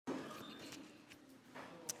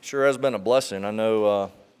Sure has been a blessing. I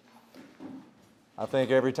know, I think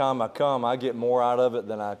every time I come, I get more out of it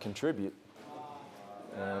than I contribute.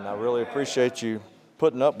 And I really appreciate you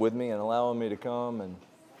putting up with me and allowing me to come,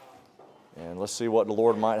 and let's see what the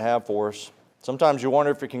Lord might have for us. Sometimes you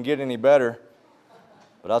wonder if it can get any better,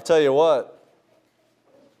 but I'll tell you what,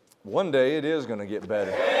 one day it is going to get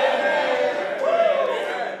better.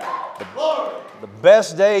 The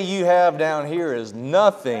best day you have down here is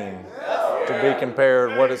nothing to be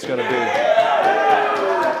compared what it's going to be.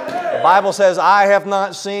 The Bible says, "Eye hath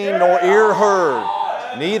not seen nor ear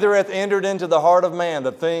heard, neither hath entered into the heart of man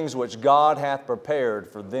the things which God hath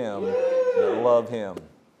prepared for them that love Him."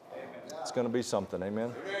 It's going to be something,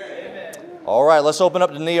 amen? All right, let's open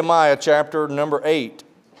up to Nehemiah chapter number 8.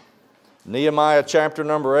 Nehemiah chapter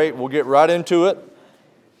number 8, we'll get right into it.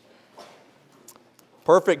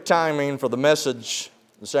 Perfect timing for the message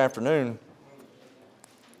this afternoon,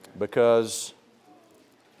 because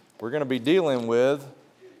we're going to be dealing with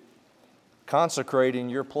consecrating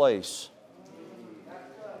your place.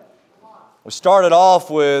 We started off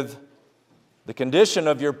with the condition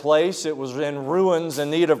of your place. It was in ruins in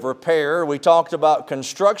need of repair. We talked about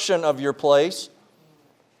construction of your place,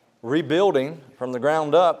 rebuilding from the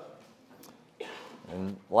ground up.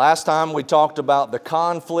 And last time we talked about the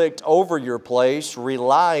conflict over your place,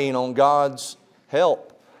 relying on God's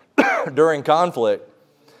help during conflict.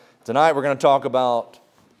 Tonight we're going to talk about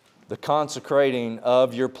the consecrating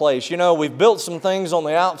of your place. You know, we've built some things on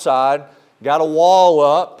the outside, got a wall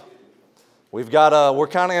up. We're kind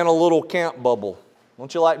of in a little camp bubble.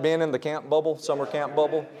 Don't you like being in the camp bubble, summer camp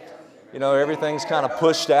bubble? You know, everything's kind of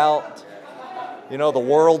pushed out. You know, the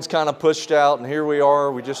world's kind of pushed out, and here we are.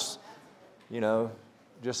 We just,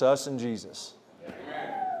 just us and Jesus.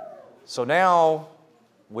 So now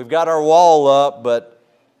we've got our wall up, but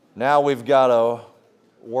now we've got to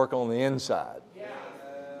work on the inside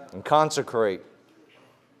and consecrate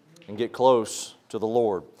and get close to the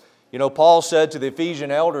Lord. You know, Paul said to the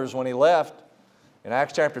Ephesian elders when he left, in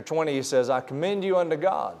Acts chapter 20, he says, "I commend you unto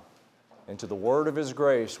God and to the word of His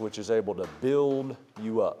grace, which is able to build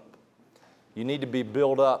you up." You need to be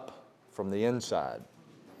built up from the inside.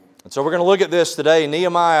 And so we're going to look at this today.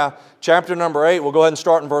 Nehemiah chapter number 8, we'll go ahead and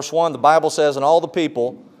start in verse 1. The Bible says, "And all the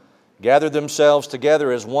people gathered themselves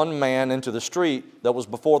together as one man into the street that was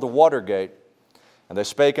before the water gate. And they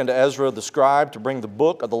spake unto Ezra the scribe to bring the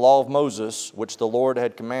book of the law of Moses, which the Lord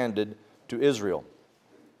had commanded to Israel.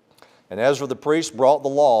 And Ezra the priest brought the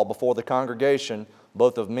law before the congregation,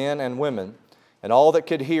 both of men and women, and all that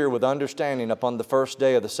could hear with understanding upon the first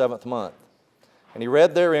day of the 7th month. And he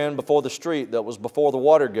read therein before the street that was before the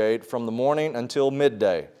water gate from the morning until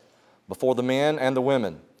midday, before the men and the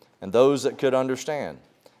women, and those that could understand.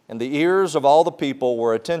 And the ears of all the people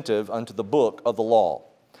were attentive unto the book of the law.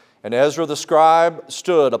 And Ezra the scribe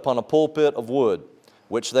stood upon a pulpit of wood,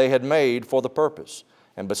 which they had made for the purpose.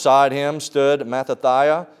 And beside him stood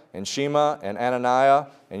Mattathiah, and Shema, and Ananiah,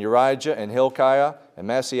 and Urijah, and Hilkiah, and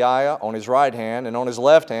Maaseiah on his right hand, and on his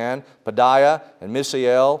left hand Pedaiah, and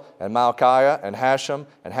Mishael, and Malchiah, and Hashem,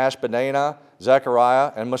 and Hashbaddanah,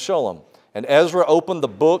 Zechariah, and Meshullam. And Ezra opened the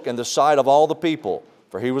book in the sight of all the people,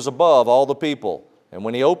 for he was above all the people. And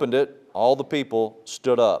when he opened it, all the people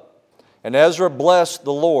stood up. And Ezra blessed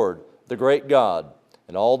the Lord, the great God.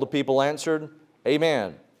 And all the people answered,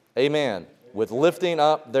 Amen, Amen, with lifting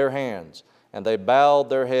up their hands. And they bowed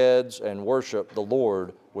their heads and worshiped the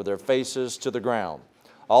Lord with their faces to the ground.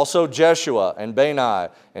 Also Jeshua, and Bani,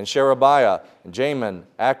 and Sherebiah, and Jamin,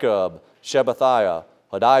 Akub, Shebathiah,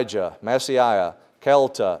 Hodijah, Maaseiah,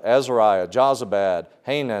 Kelta, Azariah, Jozabad,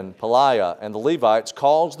 Hanan, Peliah, and the Levites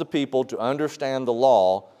caused the people to understand the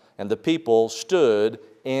law, and the people stood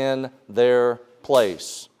in their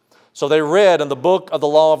place. So they read in the book of the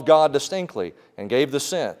law of God distinctly, and gave the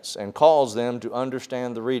sense, and caused them to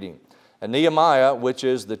understand the reading. And Nehemiah, which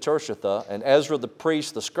is the Tirshatha, and Ezra the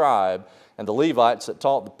priest, the scribe, and the Levites that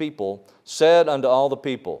taught the people, said unto all the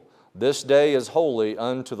people, This day is holy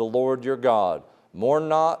unto the Lord your God. Mourn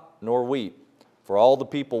not, nor weep. For all the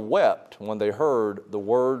people wept when they heard the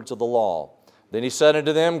words of the law. Then he said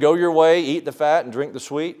unto them, Go your way, eat the fat, and drink the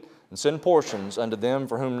sweet, and send portions unto them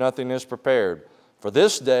for whom nothing is prepared. For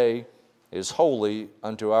this day is holy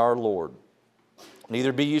unto our Lord.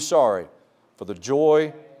 Neither be ye sorry, for the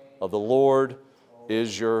joy of the Lord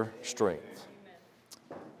is your strength."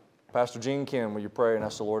 Pastor Gene Kim, will you pray and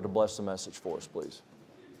ask the Lord to bless the message for us, please?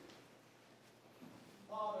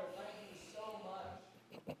 Father, thank you so much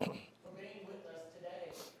for being with us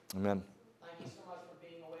today. Amen. Thank you so much for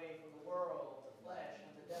being away from the world, the flesh,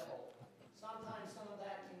 and the devil. Sometimes some of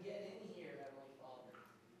that can get in here, Heavenly Father.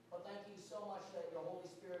 But thank you so much that your Holy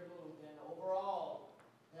Spirit moved, and overall,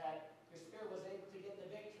 that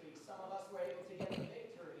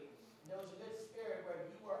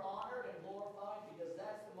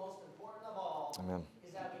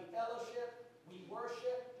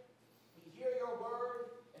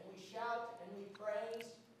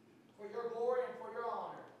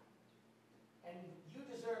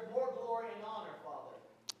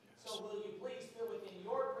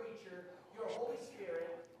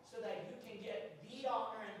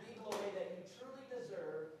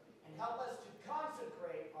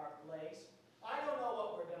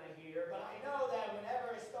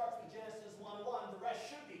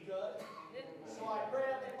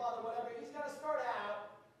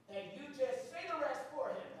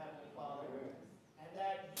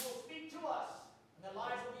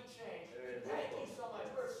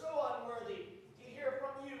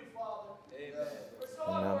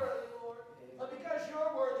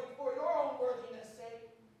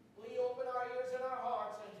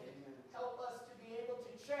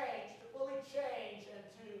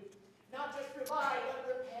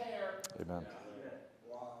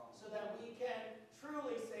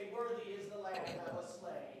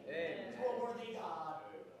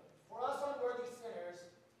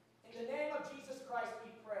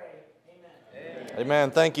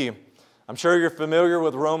Amen. Thank you. I'm sure you're familiar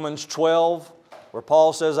with Romans 12, where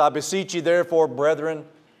Paul says, I beseech you therefore, brethren,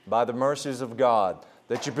 by the mercies of God,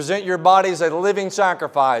 that you present your bodies a living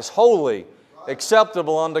sacrifice, holy,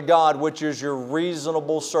 acceptable unto God, which is your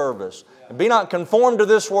reasonable service. And be not conformed to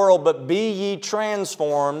this world, but be ye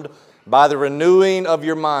transformed by the renewing of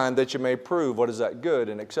your mind, that you may prove what is that good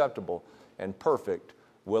and acceptable and perfect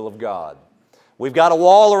will of God. We've got a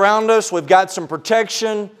wall around us. We've got some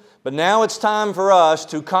protection. But now it's time for us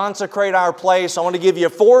to consecrate our place. I want to give you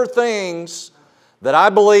 4 things that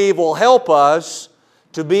I believe will help us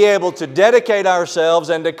to be able to dedicate ourselves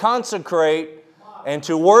and to consecrate and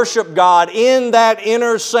to worship God in that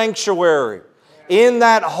inner sanctuary, in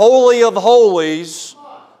that holy of holies,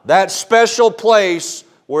 that special place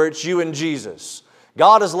where it's you and Jesus.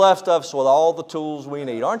 God has left us with all the tools we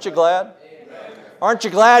need. Aren't you glad? Aren't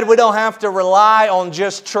you glad we don't have to rely on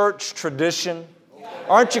just church tradition?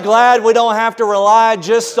 Aren't you glad we don't have to rely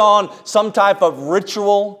just on some type of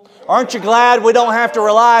ritual? Aren't you glad we don't have to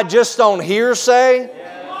rely just on hearsay?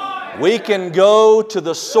 We can go to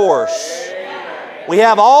the source. We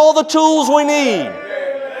have all the tools we need.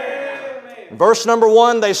 Verse number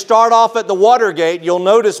 1, they start off at the water gate. You'll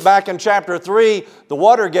notice back in chapter 3, the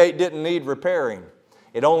water gate didn't need repairing.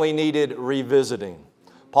 It only needed revisiting.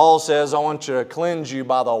 Paul says, I want you to cleanse you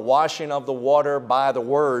by the washing of the water, by the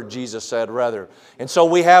Word, Jesus said rather. And so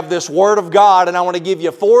we have this Word of God, and I want to give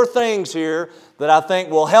you 4 things here that I think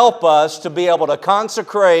will help us to be able to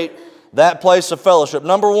consecrate that place of fellowship.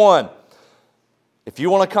 Number 1, if you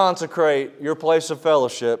want to consecrate your place of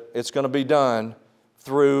fellowship, it's going to be done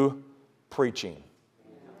through preaching.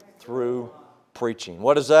 Through preaching.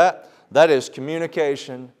 What is that? That is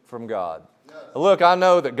communication from God. Look, I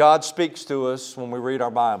know that God speaks to us when we read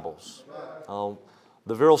our Bibles.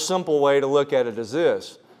 The real simple way to look at it is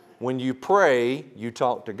this. When you pray, you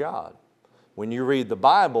talk to God. When you read the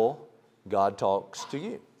Bible, God talks to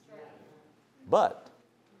you. But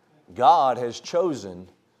God has chosen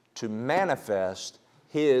to manifest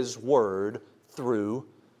His Word through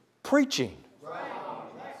preaching.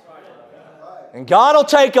 And God will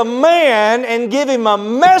take a man and give him a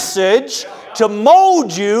message to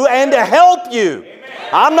mold you and to help you.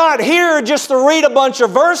 I'm not here just to read a bunch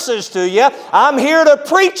of verses to you. I'm here to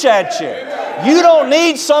preach at you. You don't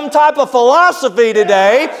need some type of philosophy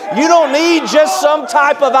today. You don't need just some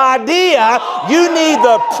type of idea. You need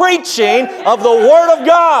the preaching of the Word of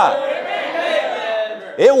God.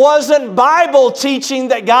 It wasn't Bible teaching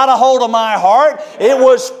that got a hold of my heart. It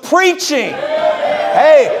was preaching.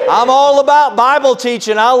 Hey, I'm all about Bible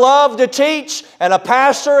teaching. I love to teach, and a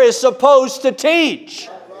pastor is supposed to teach.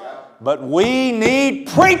 But we need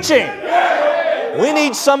preaching. We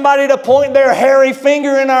need somebody to point their hairy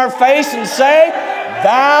finger in our face and say,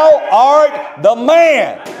 Thou art the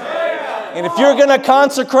man. And if you're going to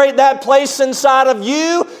consecrate that place inside of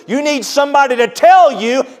you, you need somebody to tell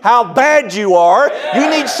you how bad you are. You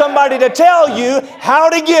need somebody to tell you how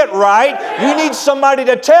to get right. You need somebody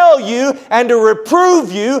to tell you and to reprove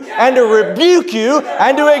you and to rebuke you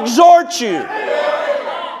and to exhort you.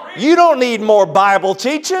 You don't need more Bible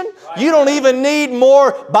teaching. You don't even need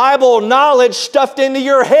more Bible knowledge stuffed into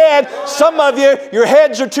your head. Some of you, your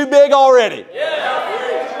heads are too big already.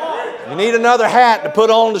 You need another hat to put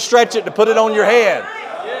on to stretch it, to put it on your head.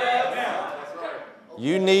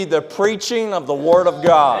 You need the preaching of the Word of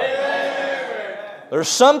God. There's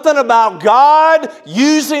something about God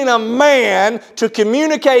using a man to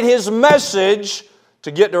communicate His message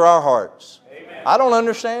to get to our hearts. I don't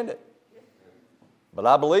understand it, but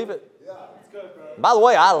I believe it. By the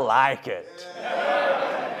way, I like it.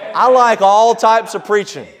 I like all types of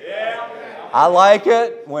preaching. I like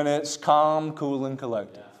it when it's calm, cool, and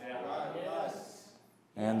collected.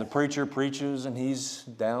 And the preacher preaches and he's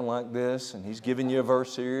down like this and he's giving you a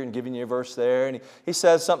verse here and giving you a verse there. And he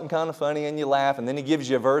says something kind of funny and you laugh, and then he gives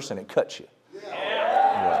you a verse and it cuts you. You're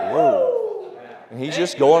like, whoa. And he's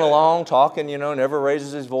just going along talking, never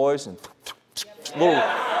raises his voice, and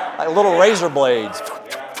like little razor blades.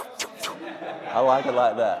 I like it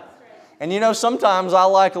like that. And sometimes I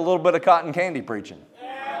like a little bit of cotton candy preaching.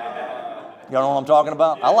 You know what I'm talking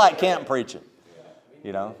about? I like camp preaching.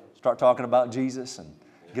 Start talking about Jesus and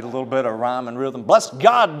get a little bit of rhyme and rhythm. Bless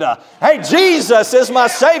God. Hey, Jesus is my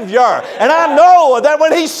Savior. And I know that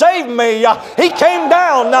when He saved me, He came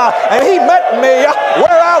down and He met me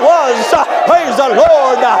where I was. Praise the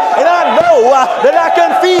Lord. And I know that I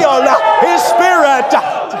can feel His Spirit.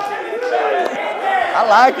 I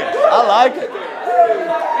like it. I like it.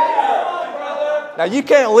 Now, you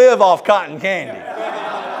can't live off cotton candy.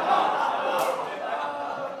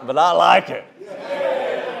 But I like it.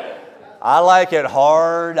 I like it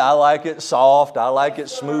hard. I like it soft. I like it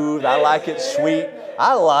smooth. I like it sweet.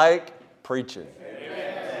 I like preaching.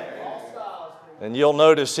 And you'll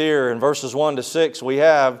notice here in verses 1 to 6, we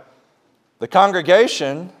have the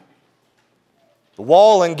congregation. The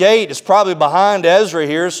wall and gate is probably behind Ezra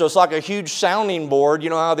here, so it's like a huge sounding board. You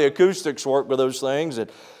know how the acoustics work with those things.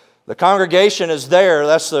 And the congregation is there.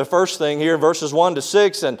 That's the first thing here, verses 1 to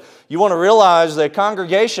 6. And you want to realize the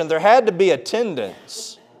congregation, there had to be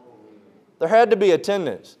attendance. There had to be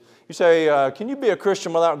attendance. You say, can you be a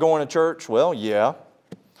Christian without going to church? Well, yeah.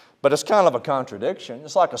 But it's kind of a contradiction.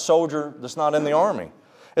 It's like a soldier that's not in the army.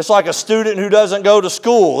 It's like a student who doesn't go to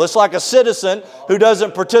school. It's like a citizen who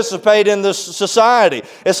doesn't participate in this society.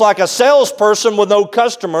 It's like a salesperson with no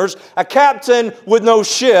customers, a captain with no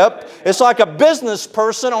ship. It's like a business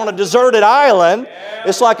person on a deserted island.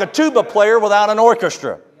 It's like a tuba player without an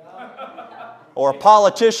orchestra. Or a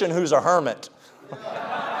politician who's a hermit.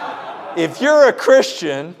 If you're a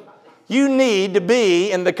Christian, you need to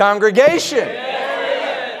be in the congregation.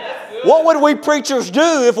 What would we preachers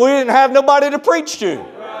do if we didn't have nobody to preach to?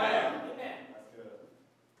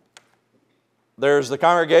 There's the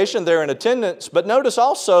congregation, they're in attendance, but notice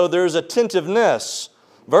also there's attentiveness.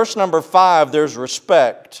 Verse number 5, there's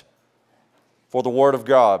respect for the Word of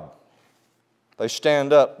God. They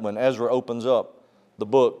stand up when Ezra opens up the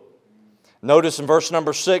book. Notice in verse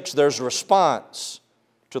number 6, there's response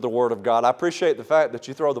to the Word of God. I appreciate the fact that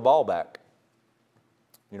you throw the ball back.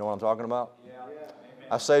 You know what I'm talking about? Yeah.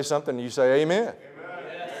 I say something and you say amen.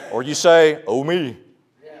 Amen. Or you say, oh me.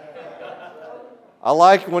 I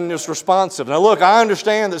like when it's responsive. Now look, I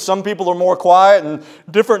understand that some people are more quiet and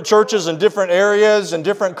different churches and different areas and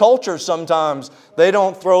different cultures sometimes, they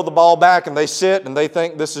don't throw the ball back and they sit and they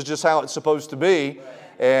think this is just how it's supposed to be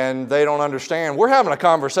and they don't understand. We're having a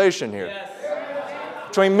conversation here.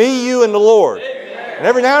 Between me, you, and the Lord. And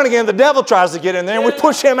every now and again the devil tries to get in there and we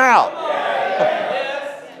push him out.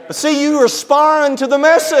 But see, you respond to the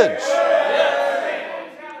message.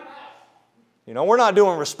 You know, we're not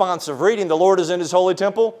doing responsive reading. The Lord is in His holy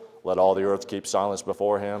temple. Let all the earth keep silence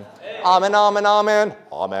before Him. Amen, amen, amen.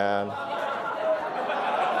 Amen.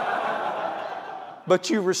 But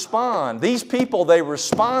you respond. These people, they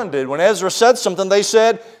responded. When Ezra said something, they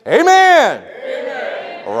said, amen.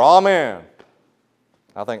 Amen. Or amen.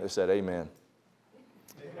 I think they said amen.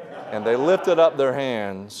 And they lifted up their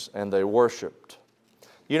hands and they worshiped.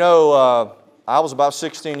 You know, I was about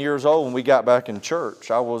 16 years old when we got back in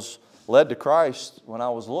church. I was led to Christ when I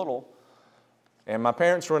was little. And my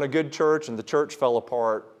parents were in a good church and the church fell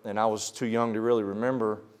apart and I was too young to really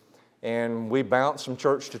remember. And we bounced from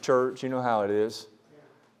church to church. You know how it is.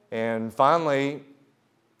 And finally,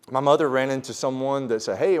 my mother ran into someone that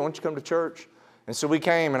said, hey, why don't you come to church? And so we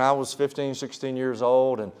came and I was 15, 16 years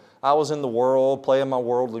old and I was in the world, playing my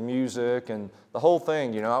worldly music and the whole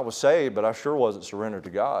thing. You know, I was saved, but I sure wasn't surrendered to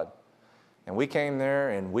God. And we came there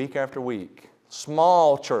and week after week,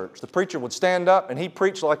 small church. The preacher would stand up and he'd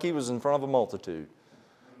preach like he was in front of a multitude.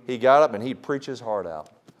 He got up and he'd preach his heart out.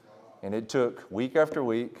 And it took week after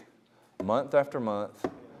week, month after month,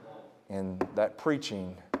 and that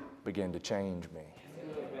preaching began to change me.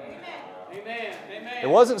 Amen. It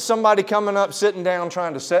wasn't somebody coming up, sitting down,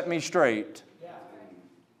 trying to set me straight.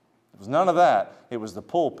 It was none of that. It was the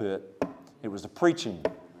pulpit. It was the preaching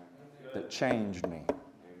that changed me.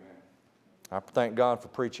 I thank God for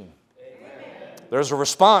preaching. There's a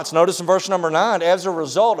response. Notice in verse number 9, as a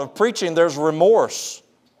result of preaching, there's remorse.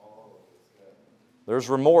 There's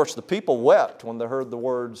remorse. The people wept when they heard the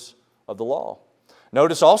words of the law.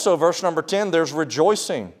 Notice also verse number 10, there's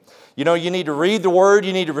rejoicing. You know, you need to read the Word,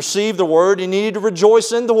 you need to receive the Word, you need to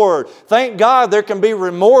rejoice in the Word. Thank God there can be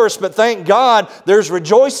remorse, but thank God there's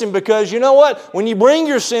rejoicing because you know what? When you bring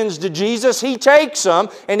your sins to Jesus, He takes them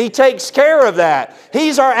and He takes care of that.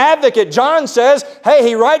 He's our advocate. John says, hey,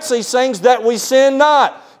 He writes these things that we sin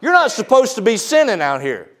not. You're not supposed to be sinning out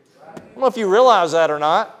here. I don't know if you realize that or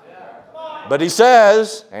not. But He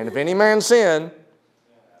says, and if any man sin,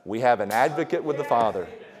 we have an advocate with the Father,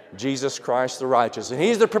 Jesus Christ the righteous. And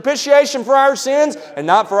He's the propitiation for our sins, and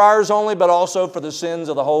not for ours only, but also for the sins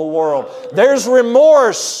of the whole world. There's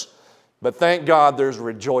remorse, but thank God there's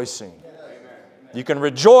rejoicing. You can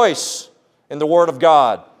rejoice in the Word of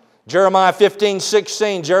God. Jeremiah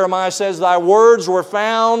 15:16, Jeremiah says, thy words were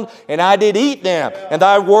found, and I did eat them, and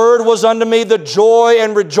thy word was unto me the joy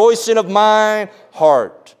and rejoicing of mine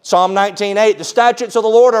heart. Psalm 19:8, the statutes of the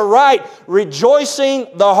Lord are right, rejoicing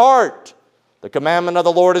the heart. The commandment of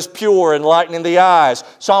the Lord is pure, enlightening the eyes.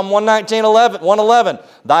 Psalm 111,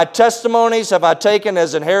 thy testimonies have I taken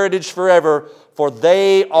as an heritage forever, for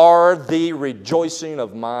they are the rejoicing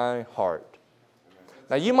of my heart.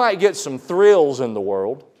 Now, you might get some thrills in the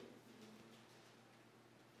world.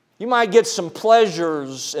 You might get some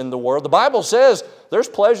pleasures in the world. The Bible says there's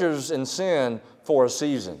pleasures in sin for a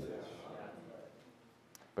season.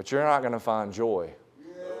 But you're not going to find joy.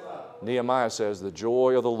 Nehemiah says the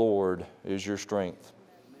joy of the Lord is your strength.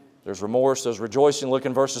 There's remorse, there's rejoicing. Look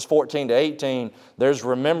in verses 14 to 18. There's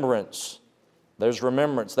remembrance. There's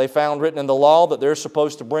remembrance. They found written in the law that they're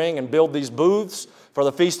supposed to bring and build these booths for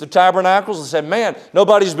the Feast of Tabernacles, and said, man,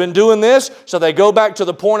 nobody's been doing this. So they go back to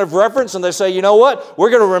the point of reference and they say, you know what? We're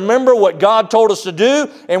going to remember what God told us to do,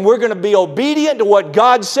 and we're going to be obedient to what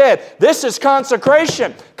God said. This is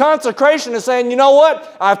consecration. Consecration is saying, you know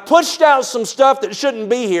what? I've pushed out some stuff that shouldn't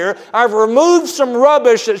be here. I've removed some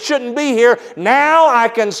rubbish that shouldn't be here. Now I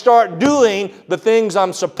can start doing the things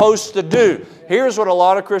I'm supposed to do. Here's what a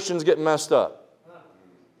lot of Christians get messed up.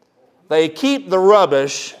 They keep the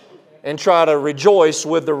rubbish and try to rejoice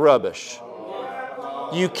with the rubbish.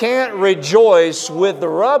 You can't rejoice with the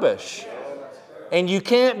rubbish. And you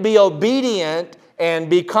can't be obedient and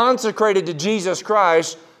be consecrated to Jesus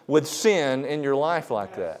Christ with sin in your life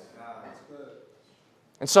like that.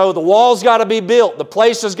 And so the wall's got to be built. The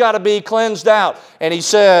place has got to be cleansed out. And he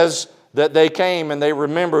says that they came and they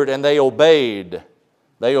remembered and they obeyed.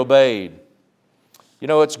 They obeyed. You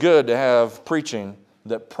know, it's good to have preaching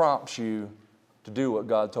that prompts you to do what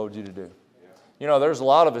God told you to do. You know, there's a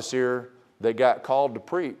lot of us here that got called to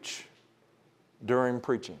preach during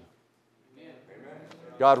preaching.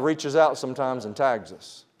 God reaches out sometimes and tags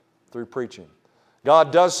us through preaching.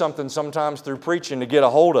 God does something sometimes through preaching to get a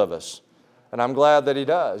hold of us. And I'm glad that He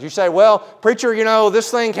does. You say, well, preacher, you know, this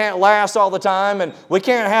thing can't last all the time and we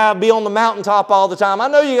can't be on the mountaintop all the time. I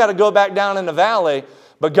know you got to go back down in the valley.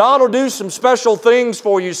 But God will do some special things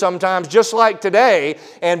for you sometimes, just like today.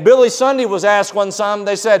 And Billy Sunday was asked one time,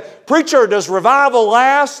 they said, preacher, does revival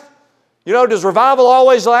last? You know, does revival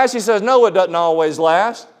always last? He says, no, it doesn't always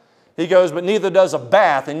last. He goes, but neither does a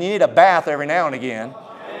bath, and you need a bath every now and again.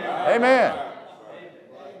 Amen.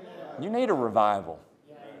 You need a revival.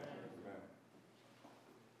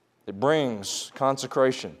 It brings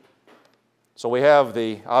consecration. So we have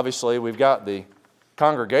obviously we've got the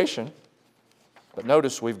congregation. But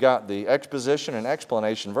notice we've got the exposition and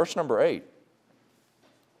explanation. Verse number 8.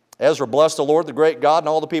 Ezra blessed the Lord, the great God, and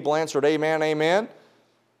all the people answered, amen, amen,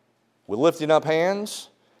 with lifting up hands.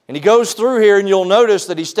 And he goes through here, and you'll notice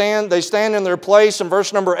that they stand in their place. In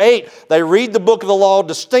verse number 8, they read the book of the law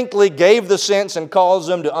distinctly, gave the sense, and caused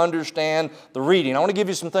them to understand the reading. I want to give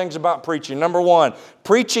you some things about preaching. Number 1,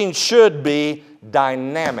 preaching should be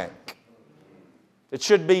dynamic. It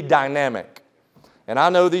should be dynamic. And I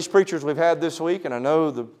know these preachers we've had this week, and I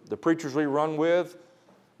know the preachers we run with,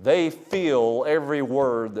 they feel every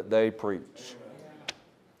word that they preach.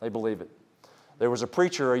 They believe it. There was a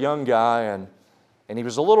preacher, a young guy, and he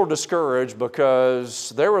was a little discouraged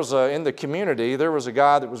because in the community, there was a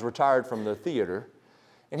guy that was retired from the theater,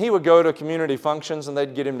 and he would go to community functions, and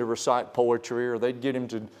they'd get him to recite poetry, or they'd get him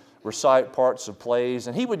to recite parts of plays,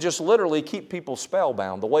 and he would just literally keep people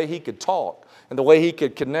spellbound, the way he could talk and the way he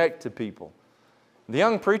could connect to people. The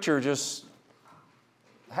young preacher just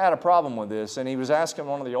had a problem with this, and he was asking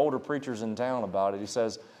one of the older preachers in town about it. He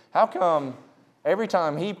says, how come every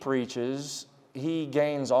time he preaches, he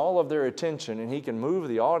gains all of their attention and he can move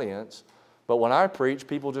the audience, but when I preach,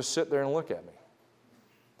 people just sit there and look at me?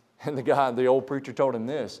 And the old preacher told him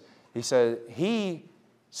this. He said, he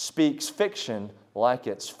speaks fiction like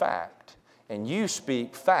it's fact, and you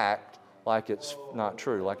speak fact like it's not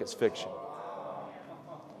true, like it's fiction.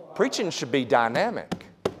 Preaching should be dynamic.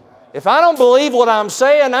 If I don't believe what I'm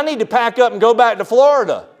saying, I need to pack up and go back to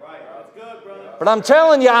Florida. But I'm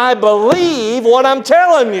telling you, I believe what I'm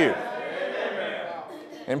telling you.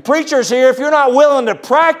 And preachers here, if you're not willing to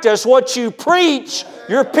practice what you preach,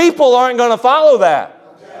 your people aren't going to follow that.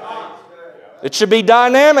 It should be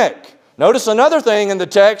dynamic. Notice another thing in the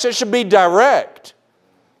text, it should be direct.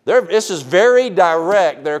 This is very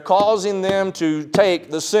direct. They're causing them to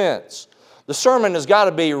take the sense. The sermon has got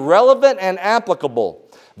to be relevant and applicable.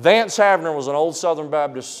 Vance Havner was an old Southern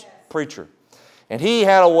Baptist preacher, and he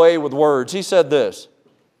had a way with words. He said this,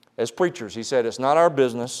 as preachers, he said, it's not our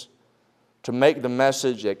business to make the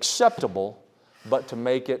message acceptable, but to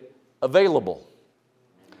make it available.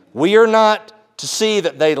 We are not to see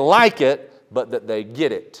that they like it, but that they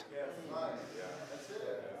get it.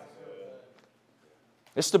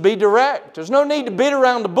 It's to be direct. There's no need to beat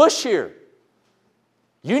around the bush here.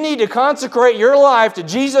 You need to consecrate your life to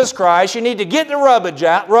Jesus Christ. You need to get the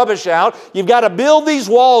rubbish out. You've got to build these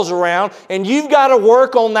walls around, and you've got to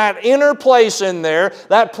work on that inner place in there,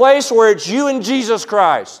 that place where it's you and Jesus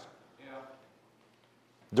Christ. Yeah.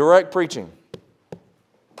 Direct preaching.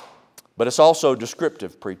 but it's also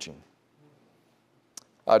descriptive preaching.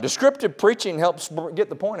 Descriptive preaching helps get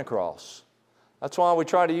the point across. That's why we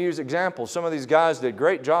try to use examples. Some of these guys did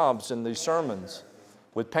great jobs in these sermons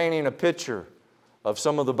with painting a picture of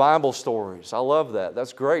some of the Bible stories. I love that.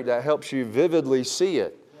 That's great. That helps you vividly see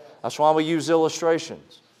it. That's why we use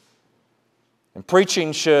illustrations. And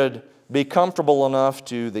preaching should be comfortable enough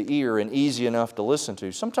to the ear and easy enough to listen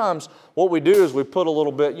to. Sometimes what we do is we put a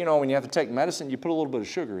little bit, when you have to take medicine, you put a little bit of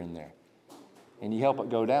sugar in there. And you help it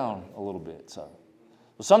go down a little bit. So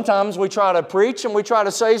sometimes we try to preach and we try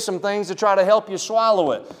to say some things to try to help you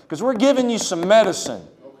swallow it. Because we're giving you some medicine.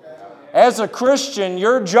 As a Christian,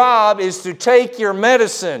 your job is to take your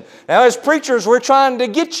medicine. Now, as preachers, we're trying to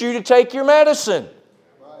get you to take your medicine.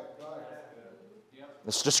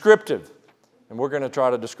 It's descriptive. And we're going to try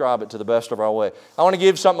to describe it to the best of our way. I want to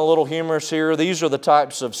give something a little humorous here. These are the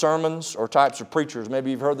types of sermons or types of preachers. Maybe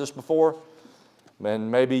you've heard this before.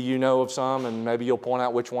 And maybe you know of some, and maybe you'll point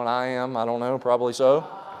out which one I am. I don't know, probably so.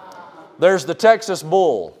 There's the Texas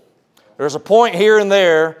bull. There's a point here and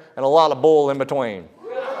there and a lot of bull in between.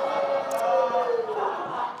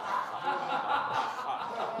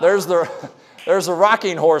 There's the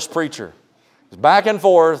rocking horse preacher. He's back and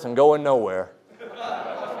forth and going nowhere.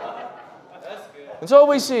 And so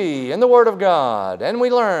we see in the Word of God, and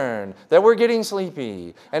we learn that we're getting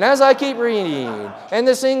sleepy. And as I keep reading, and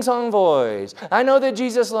the sing-song voice, I know that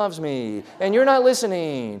Jesus loves me, and you're not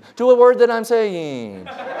listening to a word that I'm saying.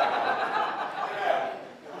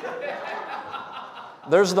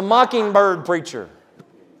 There's the mockingbird preacher.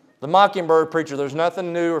 The mockingbird preacher, there's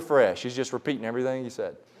nothing new or fresh. He's just repeating everything he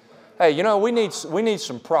said. Hey, we need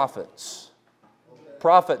some prophets.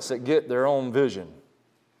 Prophets that get their own vision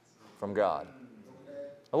from God.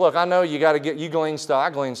 Look, I know you glean stuff. I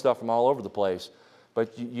glean stuff from all over the place.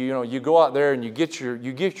 But you go out there and you get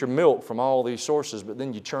your milk from all these sources, but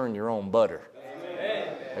then you churn your own butter.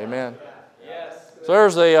 Amen. Amen. Yes. So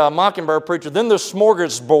there's the mockingbird preacher. Then the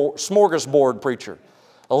smorgasbord preacher.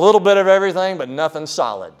 A little bit of everything, but nothing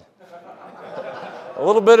solid. A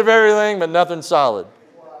little bit of everything, but nothing solid.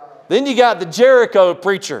 Then you got the Jericho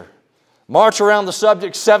preacher. March around the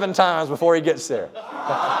subject 7 times before he gets there.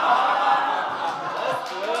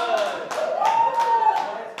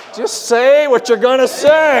 Just say what you're going to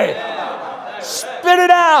say. Spit it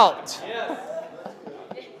out.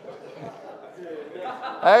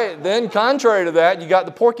 Hey, then contrary to that, you got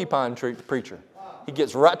the porcupine preacher. He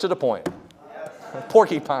gets right to the point.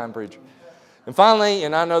 Porcupine preacher. And finally,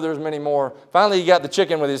 and I know there's many more, finally you got the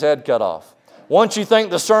chicken with his head cut off. Once you think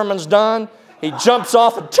the sermon's done, he jumps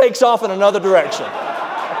off and takes off in another direction.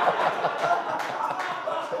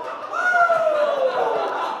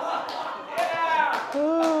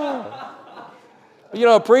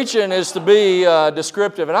 Preaching is to be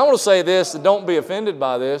descriptive. And I want to say this, and don't be offended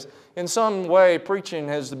by this. In some way, preaching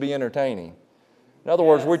has to be entertaining. In other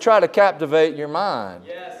words, we try to captivate your mind.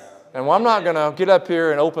 Yes. And I'm not going to get up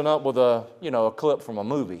here and open up with a clip from a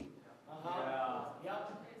movie.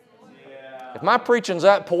 If my preaching's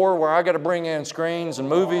that poor where I got to bring in screens and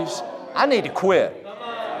movies, I need to quit.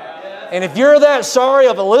 And if you're that sorry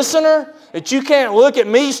of a listener that you can't look at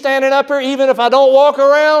me standing up here even if I don't walk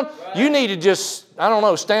around, you need to just,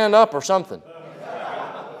 stand up or something.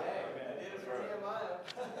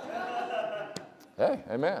 Hey,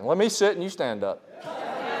 amen. Let me sit and you stand up.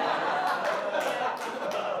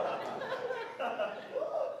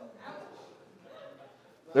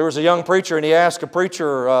 There was a young preacher and he asked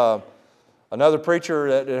another preacher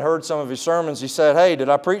that had heard some of his sermons, he said, "Hey, did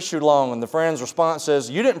I preach too long?" And the friend's response says,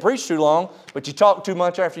 "You didn't preach too long, but you talked too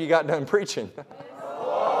much after you got done preaching."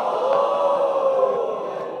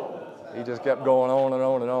 He just kept going on and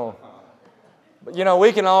on and on. But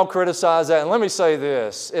we can all criticize that. And let me say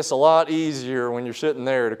this, it's a lot easier when you're sitting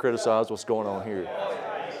there to criticize what's going on here.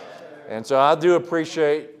 And so I do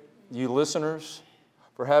appreciate you listeners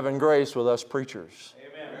for having grace with us preachers.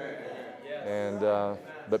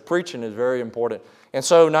 But preaching is very important. And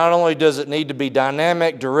so not only does it need to be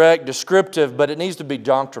dynamic, direct, descriptive, but it needs to be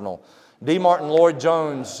doctrinal. D. Martin Lloyd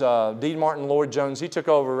Jones, he took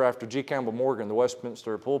over after G. Campbell Morgan, the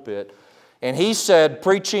Westminster pulpit, and he said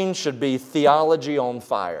preaching should be theology on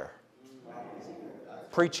fire.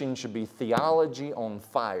 Preaching should be theology on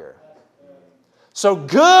fire. So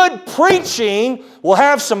good preaching will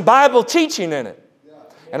have some Bible teaching in it.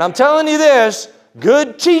 And I'm telling you this,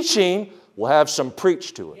 good teaching will have some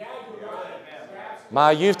preach to it.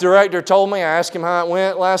 My youth director told me, I asked him how it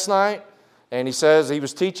went last night, and he says he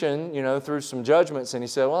was teaching, through some judgments, and he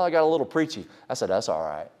said, "Well, I got a little preachy." I said, "That's all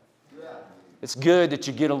right. It's good that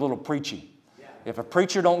you get a little preachy. If a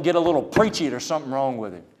preacher don't get a little preachy, there's something wrong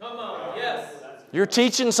with him." Come on, yes. Your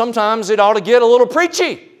teaching, sometimes it ought to get a little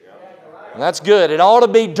preachy. And that's good. It ought to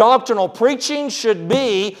be doctrinal. Preaching should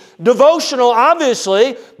be devotional,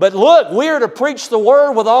 obviously. But look, we are to preach the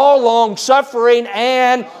Word with all long-suffering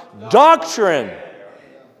and doctrine.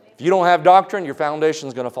 If you don't have doctrine, your foundation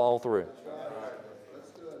is going to fall through.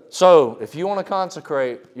 So, if you want to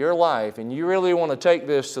consecrate your life and you really want to take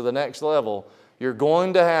this to the next level, you're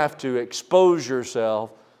going to have to expose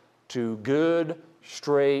yourself to good,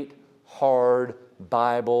 straight, hard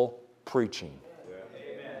Bible preaching.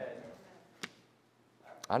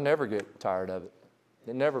 I never get tired of it.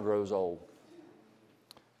 It never grows old.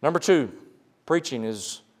 Number 2, preaching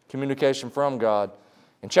is communication from God.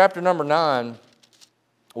 In chapter number 9,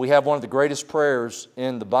 we have one of the greatest prayers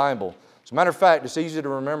in the Bible. As a matter of fact, it's easy to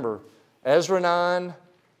remember. Ezra 9,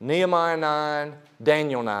 Nehemiah 9,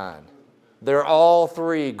 Daniel 9. They're all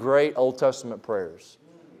 3 great Old Testament prayers.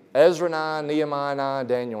 Ezra 9, Nehemiah 9,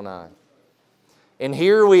 Daniel 9. And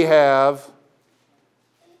here we have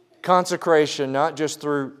consecration, not just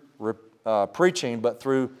through preaching, but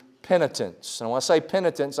through penitence. And when I say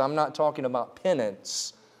penitence, I'm not talking about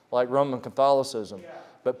penance like Roman Catholicism.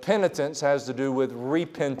 But penitence has to do with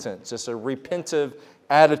repentance. It's a repentive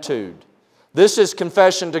attitude. This is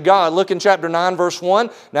confession to God. Look in chapter 9, verse 1.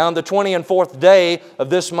 Now on the 24th day of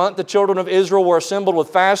this month, the children of Israel were assembled with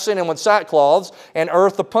fasting and with sackcloths and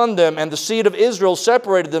earth upon them. And the seed of Israel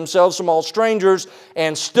separated themselves from all strangers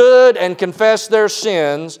and stood and confessed their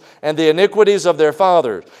sins and the iniquities of their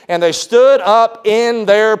fathers. And they stood up in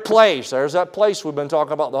their place. There's that place we've been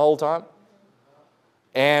talking about the whole time.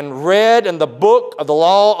 And read in the book of the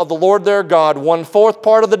law of the Lord their God 1/4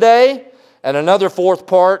 part of the day, and another 4th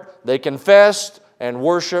part they confessed and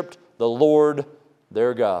worshiped the Lord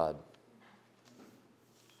their God.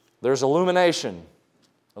 There's illumination.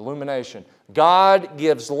 Illumination. God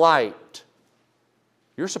gives light.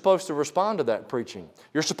 You're supposed to respond to that preaching.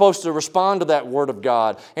 You're supposed to respond to that Word of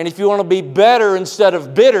God. And if you want to be better instead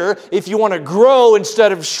of bitter, if you want to grow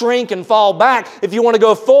instead of shrink and fall back, if you want to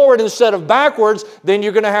go forward instead of backwards, then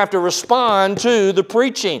you're going to have to respond to the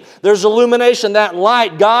preaching. There's illumination, that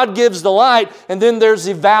light. God gives the light, and then there's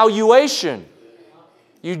evaluation.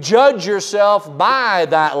 You judge yourself by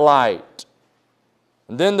that light.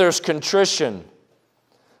 And then there's contrition.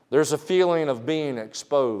 There's a feeling of being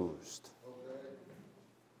exposed.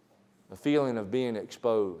 A feeling of being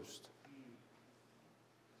exposed.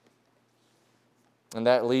 And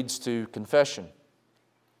that leads to confession.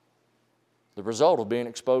 The result of being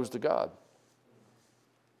exposed to God.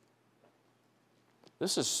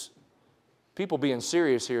 This is people being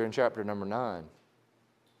serious here in chapter number 9.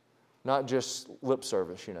 Not just lip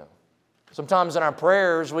service, you know. Sometimes in our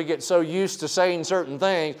prayers we get so used to saying certain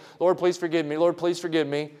things. Lord, please forgive me. Lord, please forgive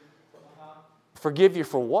me. Forgive you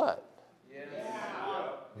for what?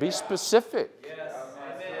 Be specific.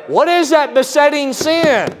 What is that besetting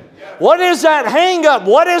sin? What is that hang-up?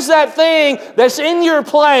 What is that thing that's in your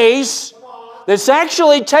place that's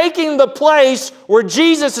actually taking the place where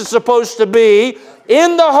Jesus is supposed to be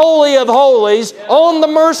in the Holy of Holies on the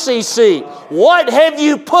mercy seat? What have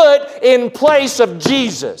you put in place of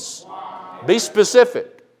Jesus? Be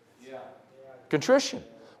specific. Contrition.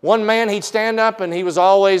 One man, he'd stand up and he was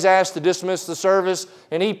always asked to dismiss the service,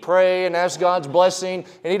 and he'd pray and ask God's blessing,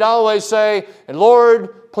 and he'd always say, and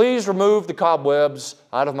Lord, please remove the cobwebs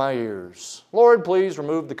out of my ears. Lord, please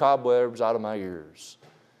remove the cobwebs out of my ears.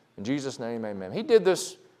 In Jesus' name, amen. He did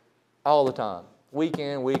this all the time, week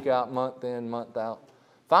in, week out, month in, month out.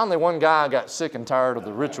 Finally, one guy got sick and tired of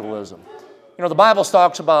the ritualism. You know, the Bible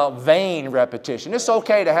talks about vain repetition. It's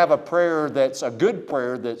okay to have a prayer that's a good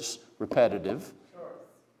prayer that's repetitive.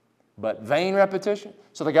 But vain repetition?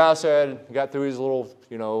 So the guy said, he got through his little,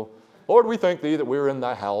 Lord, we thank Thee that we're in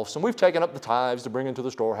Thy house, and we've taken up the tithes to bring into the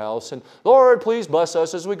storehouse. And Lord, please bless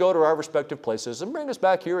us as we go to our respective places and bring us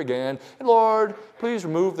back here again. And Lord, please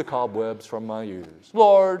remove the cobwebs from my ears.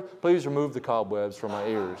 Lord, please remove the cobwebs from my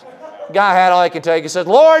ears. The guy had all he could take. He said,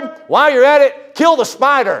 Lord, while you're at it, kill the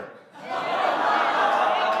spider.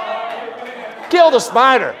 Kill the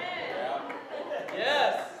spider.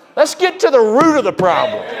 Let's get to the root of the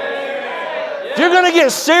problem. If you're going to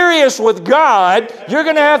get serious with God, you're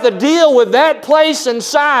going to have to deal with that place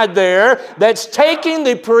inside there that's taking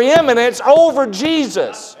the preeminence over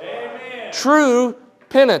Jesus. Amen. True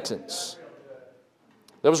penitence.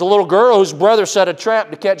 There was a little girl whose brother set a trap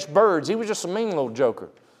to catch birds. He was just a mean little joker.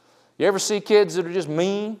 You ever see kids that are just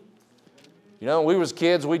mean? You know, when we was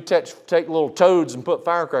kids, we'd take little toads and put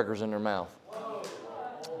firecrackers in their mouth.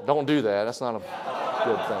 Don't do that. That's not a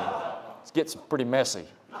good thing. It gets pretty messy.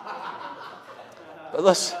 But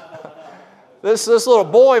this little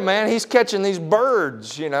boy, man, he's catching these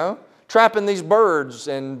birds, trapping these birds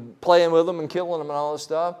and playing with them and killing them and all this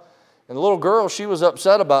stuff. And the little girl, she was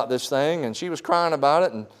upset about this thing, and she was crying about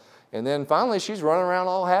it. And then finally she's running around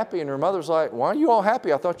all happy, and her mother's like, why are you all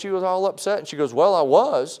happy? I thought you was all upset. And she goes, well, I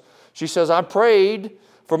was. She says, I prayed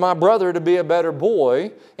for my brother to be a better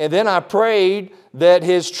boy, and then I prayed that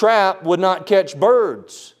his trap would not catch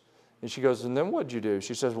birds. And she goes, and then what'd you do?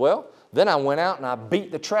 She says, well, then I went out and I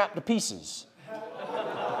beat the trap to pieces.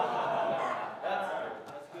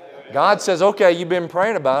 God says, okay, you've been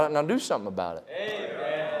praying about it, now do something about it.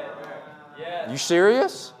 Amen. You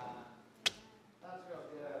serious?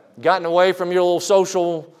 Gotten away from your little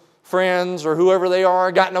social friends or whoever they are,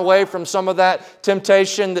 gotten away from some of that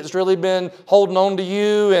temptation that's really been holding on to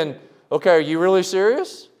you, and okay, are you really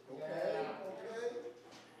serious?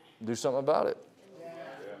 Do something about it.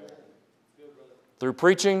 Through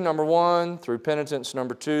preaching, number one. Through penitence,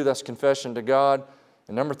 number two. That's confession to God.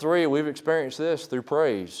 And number three, we've experienced this through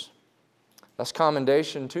praise. That's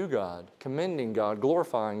commendation to God, commending God,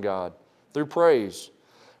 glorifying God through praise.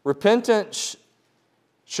 Repentance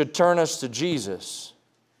should turn us to Jesus.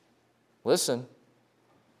 Listen,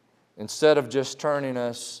 instead of just turning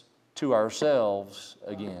us to ourselves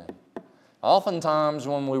again. Oftentimes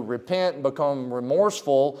when we repent and become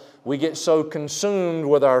remorseful, we get so consumed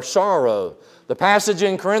with our sorrow. The passage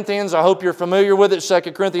in Corinthians, I hope you're familiar with it,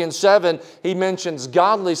 2 Corinthians 7, he mentions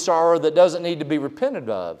godly sorrow that doesn't need to be repented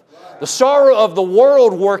of. The sorrow of the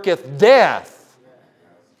world worketh death.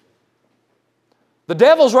 The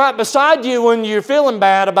devil's right beside you when you're feeling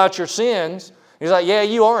bad about your sins. He's like, yeah,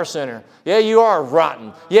 you are a sinner. Yeah, you are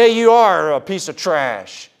rotten. Yeah, you are a piece of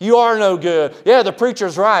trash. You are no good. Yeah, the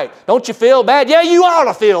preacher's right. Don't you feel bad? Yeah, you ought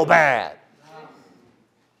to feel bad.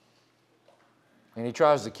 And he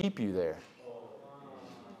tries to keep you there.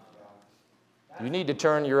 You need to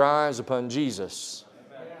turn your eyes upon Jesus.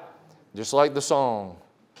 Just like the song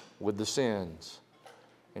with the sins.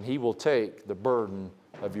 And He will take the burden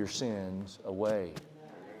of your sins away.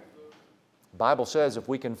 The Bible says if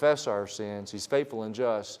we confess our sins, He's faithful and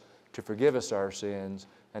just to forgive us our sins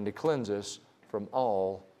and to cleanse us from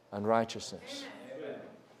all unrighteousness.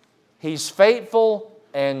 He's faithful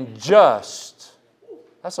and just.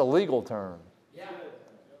 That's a legal term.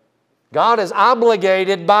 God is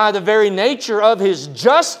obligated by the very nature of His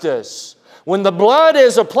justice when the blood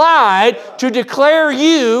is applied to declare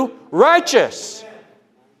you righteous.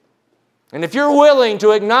 And if you're willing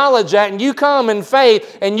to acknowledge that and you come in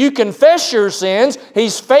faith and you confess your sins,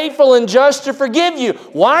 He's faithful and just to forgive you.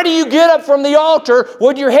 Why do you get up from the altar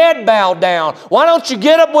with your head bowed down? Why don't you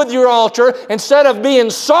get up with your altar instead of being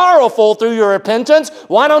sorrowful through your repentance?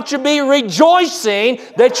 Why don't you be rejoicing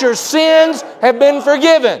that your sins have been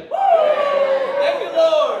forgiven? Thank you,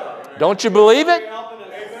 Lord. Don't you believe it?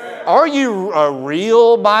 Are you a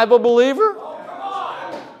real Bible believer?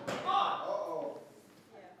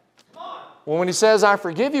 Well, when He says, I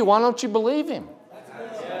forgive you, why don't you believe Him?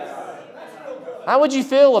 How would you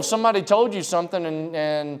feel if somebody told you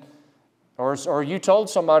something or you told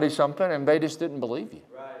somebody something and they just didn't believe you?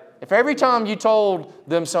 If every time you told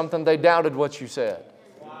them something, they doubted what you said.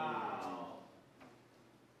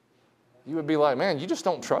 You would be like, man, you just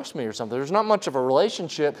don't trust me or something. There's not much of a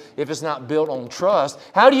relationship if it's not built on trust.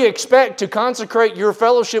 How do you expect to consecrate your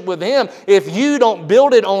fellowship with Him if you don't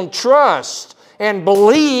build it on trust and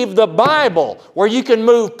believe the Bible, where you can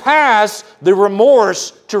move past the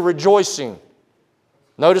remorse to rejoicing?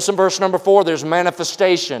 Notice in verse number 4, there's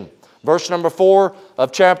manifestation. Verse number 4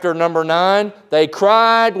 of chapter number 9, they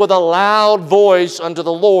cried with a loud voice unto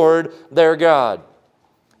the Lord their God.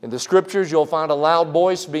 In the Scriptures, you'll find a loud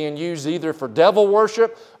voice being used either for devil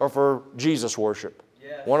worship or for Jesus worship.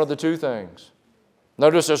 Yes. One of the two things.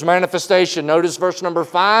 Notice there's manifestation. Notice verse number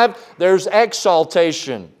 5, there's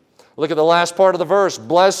exaltation. Look at the last part of the verse.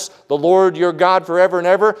 Bless the Lord your God forever and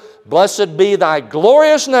ever. Blessed be thy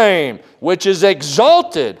glorious name, which is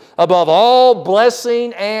exalted above all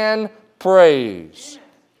blessing and praise.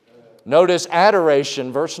 Notice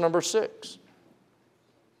adoration, verse number 6.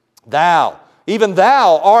 Thou, even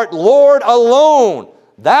thou art Lord alone.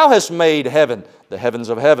 Thou hast made heaven, the heavens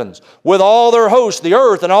of heavens, with all their hosts, the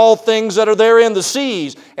earth, and all things that are therein, the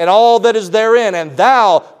seas, and all that is therein. And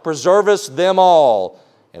thou preservest them all.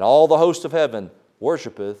 And all the host of heaven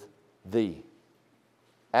worshipeth thee.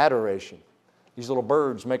 Adoration. These little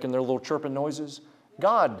birds making their little chirping noises.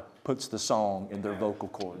 God puts the song in their vocal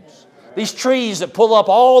cords. These trees that pull up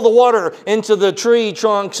all the water into the tree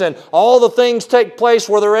trunks and all the things take place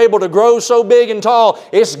where they're able to grow so big and tall.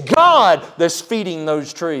 It's God that's feeding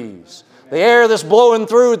those trees. The air that's blowing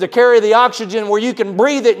through to carry the oxygen where you can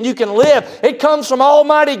breathe it and you can live. It comes from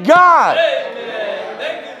Almighty God. Amen.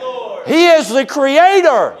 Thank you, Lord. He is the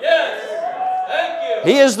Creator. Yes.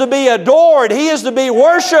 He is to be adored. He is to be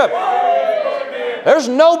worshiped. There's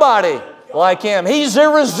nobody like Him. He's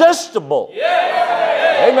irresistible.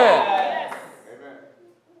 Amen.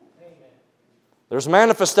 There's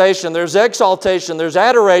manifestation, there's exaltation, there's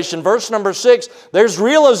adoration. Verse number 6, there's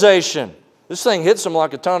realization. This thing hits them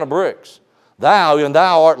like a ton of bricks. Thou, and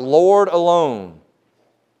Thou art Lord alone.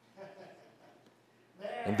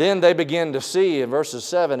 And then they begin to see in verses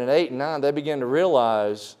 7 and 8 and 9, they begin to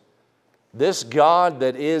realize this God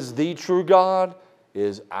that is the true God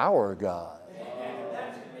is our God.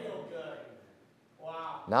 That's real good.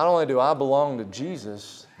 Wow. Not only do I belong to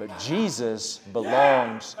Jesus, but Jesus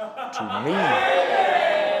belongs to me.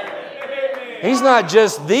 He's not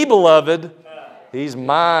just the beloved, He's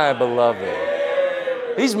my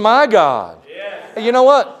beloved. He's my God. Hey, you know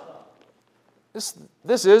what? This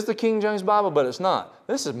is the King James Bible, but it's not.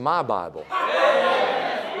 This is my Bible.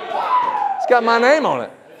 It's got my name on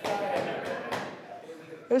it.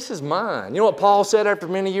 This is mine. You know what Paul said after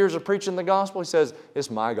many years of preaching the gospel? He says, it's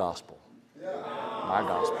my gospel. My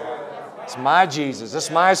gospel. It's my Jesus. It's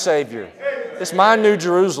my Savior. It's my New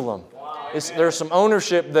Jerusalem. There's some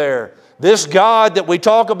ownership there. This God that we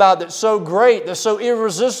talk about that's so great, that's so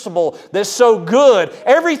irresistible, that's so good.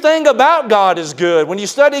 Everything about God is good. When you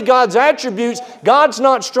study God's attributes, God's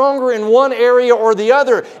not stronger in one area or the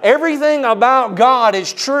other. Everything about God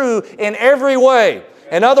is true in every way.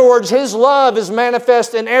 In other words, His love is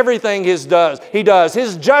manifest in everything He does.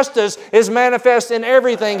 His justice is manifest in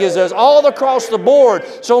everything He does, all across the board.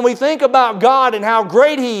 So when we think about God and how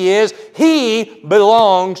great He is, He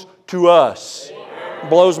belongs to us. It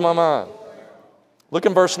blows my mind. Look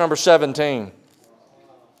in verse number 17.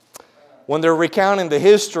 When they're recounting the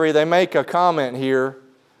history, they make a comment here.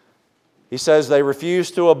 He says, they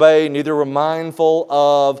refused to obey, neither were mindful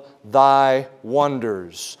of Thy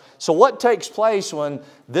wonders. So what takes place when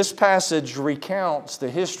this passage recounts the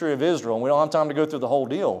history of Israel? And we don't have time to go through the whole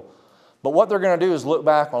deal. But what they're going to do is look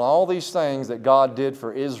back on all these things that God did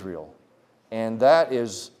for Israel. And that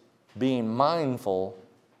is being mindful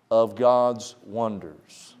of God's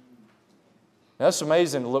wonders. Now, that's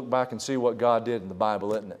amazing to look back and see what God did in the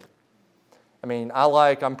Bible, isn't it? I mean,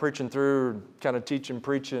 I'm preaching through, kind of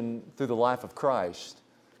preaching through the life of Christ.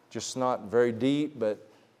 Just not very deep, but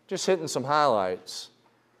just hitting some highlights.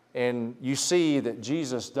 And you see that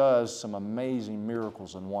Jesus does some amazing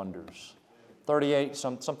miracles and wonders.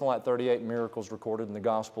 Something like 38 miracles recorded in the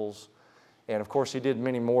Gospels. And of course, He did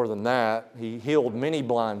many more than that. He healed many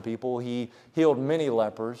blind people. He healed many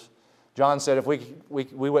lepers. John said if we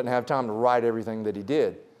wouldn't have time to write everything that He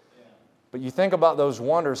did. But you think about those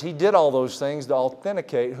wonders. He did all those things to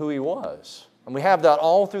authenticate who He was. And we have that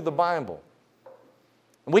all through the Bible.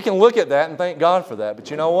 And we can look at that and thank God for that.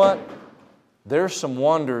 But you know what? There's some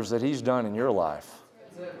wonders that He's done in your life.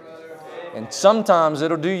 And sometimes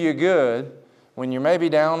it'll do you good when you're maybe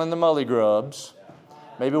down in the mully grubs,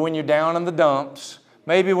 maybe when you're down in the dumps,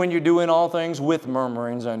 maybe when you're doing all things with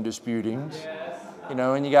murmurings and disputings. You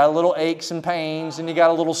know, and you got a little aches and pains, and you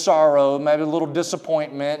got a little sorrow, maybe a little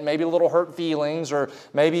disappointment, maybe a little hurt feelings, or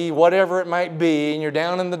maybe whatever it might be, and you're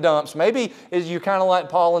down in the dumps. Maybe you're kind of like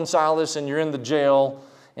Paul and Silas, and you're in the jail,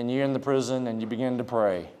 and you're in the prison, and you begin to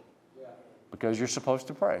pray. Because you're supposed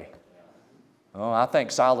to pray. Oh, I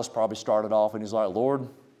think Silas probably started off and he's like, Lord,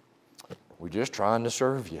 we're just trying to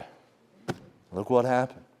serve You. Look what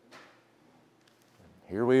happened.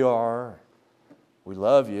 Here we are. We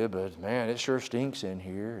love You, but man, it sure stinks in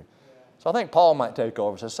here. So I think Paul might take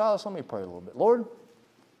over and say, Silas, let me pray a little bit. Lord,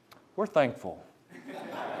 we're thankful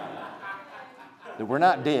that we're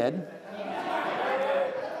not dead.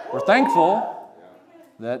 We're thankful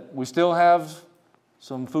that we still have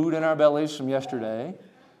some food in our bellies from yesterday.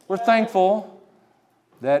 We're thankful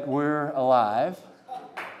that we're alive.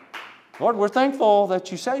 Lord, we're thankful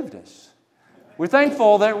that You saved us. We're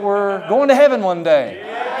thankful that we're going to heaven one day.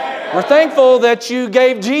 We're thankful that You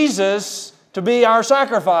gave Jesus to be our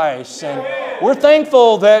sacrifice. And we're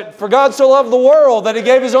thankful that for God so loved the world that He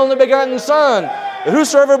gave His only begotten Son, that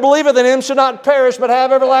whosoever believeth in Him should not perish but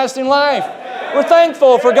have everlasting life. We're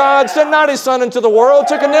thankful for God sent not His Son into the world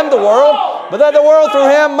to condemn the world, but that the world through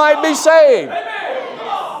Him might be saved.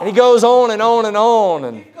 And he goes on and on and on.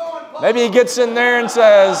 And maybe he gets in there and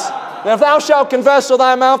says, that if thou shalt confess with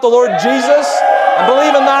thy mouth the Lord Jesus and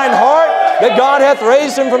believe in thine heart that God hath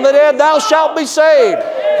raised Him from the dead, thou shalt be saved.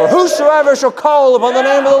 For whosoever shall call upon the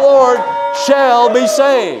name of the Lord shall be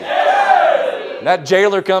saved. And that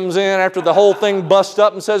jailer comes in after the whole thing busts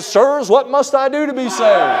up and says, Sirs, what must I do to be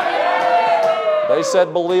saved? They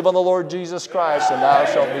said, believe on the Lord Jesus Christ and thou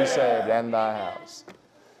shalt be saved and thy house.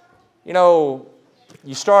 You know,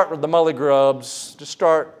 you start with the mully grubs, just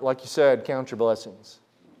start, like you said, count your blessings.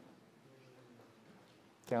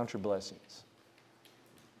 Count your blessings.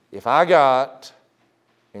 If I got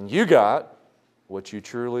and you got what you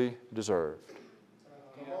truly deserved,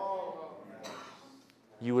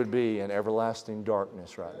 you would be in everlasting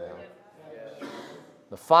darkness right now.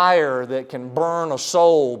 The fire that can burn a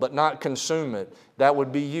soul but not consume it, that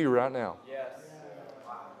would be you right now.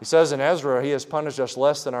 He says in Ezra, He has punished us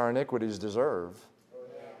less than our iniquities deserve.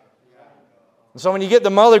 And so when you get the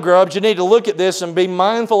mother grubs, you need to look at this and be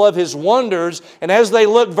mindful of His wonders. And as they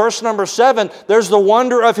look, verse number 7, there's the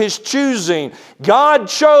wonder of His choosing. God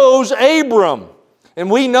chose Abram. And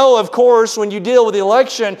we know, of course, when you deal with the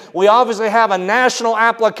election, we obviously have a national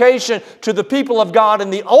application to the people of God in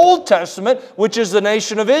the Old Testament, which is the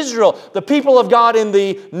nation of Israel. The people of God in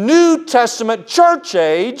the New Testament church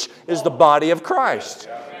age is the body of Christ.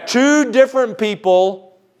 Two different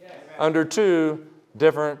people under two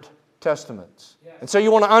different testaments. And so you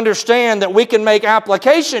want to understand that we can make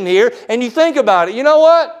application here, and you think about it. You know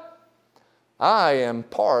what? I am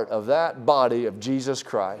part of that body of Jesus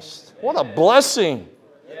Christ. What a blessing.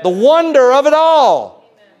 The wonder of it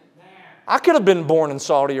all. I could have been born in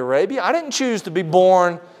Saudi Arabia. I didn't choose to be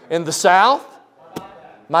born in the South.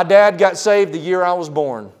 My dad got saved the year I was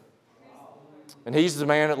born. And he's the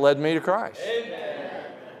man that led me to Christ.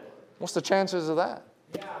 What's the chances of that?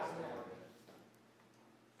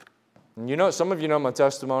 And you know, some of you know my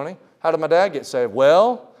testimony. How did my dad get saved?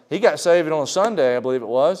 Well, he got saved on a Sunday, I believe it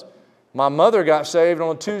was. My mother got saved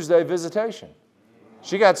on a Tuesday visitation.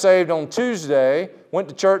 She got saved on Tuesday, went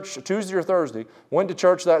to church Tuesday or Thursday, went to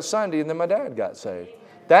church that Sunday, and then my dad got saved.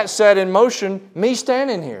 That set in motion me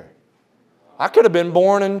standing here. I could have been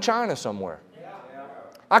born in China somewhere.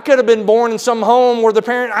 I could have been born in some home where the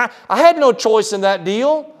parent, I had no choice in that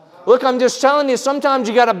deal. Look, I'm just telling you, sometimes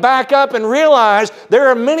you got to back up and realize there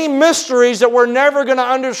are many mysteries that we're never going to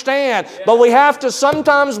understand. But we have to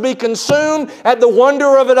sometimes be consumed at the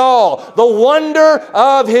wonder of it all. The wonder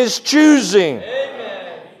of His choosing.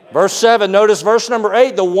 Amen. Verse 7, notice verse number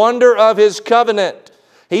 8, the wonder of His covenant.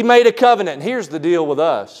 He made a covenant. Here's the deal with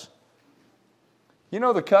us. You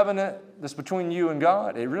know the covenant that's between you and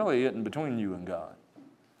God? It really isn't between you and God.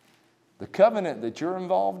 The covenant that you're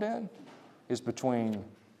involved in is between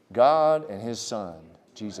God and His Son,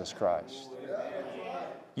 Jesus Christ.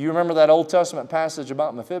 You remember that Old Testament passage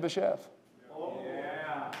about Mephibosheth?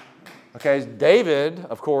 Okay, David,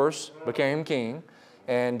 of course, became king.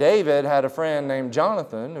 And David had a friend named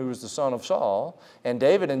Jonathan, who was the son of Saul. And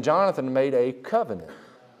David and Jonathan made a covenant.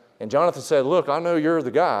 And Jonathan said, look, I know you're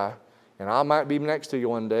the guy, and I might be next to you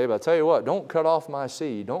one day, but I tell you what, don't cut off my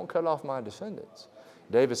seed. Don't cut off my descendants.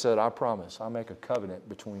 David said, I promise, I'll make a covenant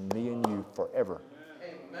between me and you forever.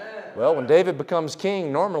 Well, when David becomes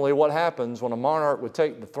king, normally what happens when a monarch would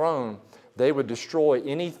take the throne, they would destroy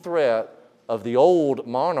any threat of the old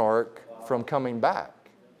monarch from coming back.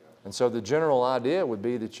 And so the general idea would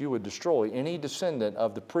be that you would destroy any descendant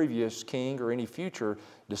of the previous king or any future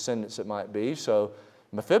descendants it might be. So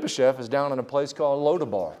Mephibosheth is down in a place called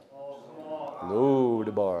Lodabar.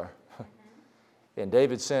 Lodabar. And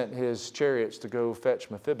David sent his chariots to go fetch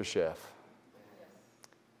Mephibosheth.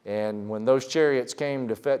 And when those chariots came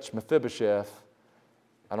to fetch Mephibosheth,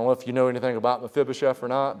 I don't know if you know anything about Mephibosheth or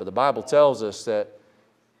not, but the Bible tells us that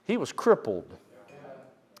he was crippled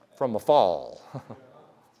from a fall.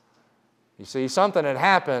 You see, something had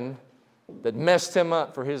happened that messed him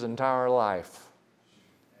up for his entire life.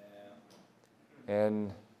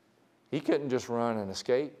 And he couldn't just run and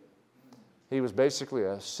escape. He was basically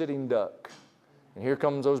a sitting duck. And here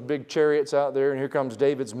comes those big chariots out there, and here comes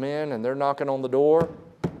David's men, and they're knocking on the door.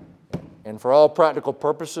 And for all practical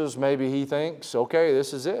purposes, maybe he thinks, okay,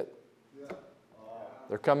 this is it.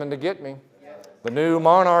 They're coming to get me. The new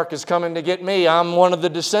monarch is coming to get me. I'm one of the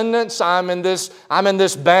descendants. I'm in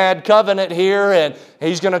this bad covenant here, and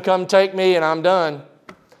he's going to come take me, and I'm done.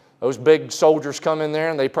 Those big soldiers come in there,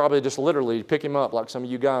 and they probably just literally pick him up like some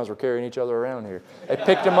of you guys were carrying each other around here. They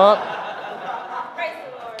picked him up,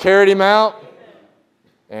 carried him out,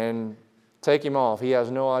 and take him off. He has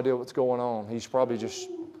no idea what's going on. He's probably just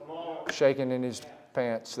shaking in his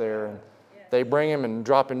pants there. And they bring him and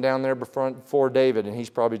drop him down there before David, and he's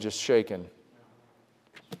probably just shaking.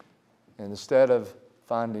 And instead of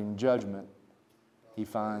finding judgment, he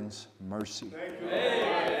finds mercy.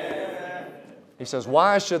 He says,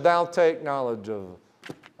 why should thou take knowledge of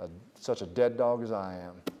such a dead dog as I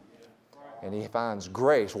am? And he finds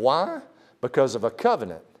grace. Why? Because of a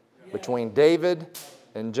covenant between David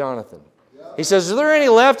and Jonathan. He says, is there any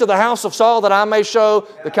left of the house of Saul that I may show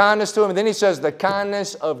the kindness to him? And then he says, the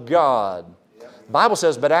kindness of God. The Bible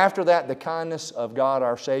says, but after that, the kindness of God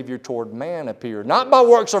our Savior toward man appeared. Not by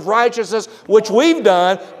works of righteousness, which we've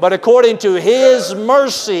done, but according to His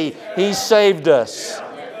mercy, He saved us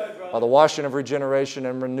by the washing of regeneration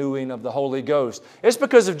and renewing of the Holy Ghost. It's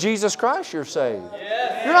because of Jesus Christ you're saved.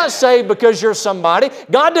 You're not saved because you're somebody.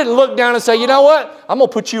 God didn't look down and say, you know what? I'm going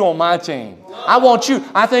to put you on my team. I want you.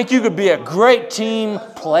 I think you could be a great team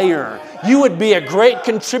player. You would be a great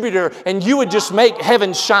contributor, and you would just make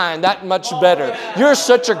heaven shine that much better. You're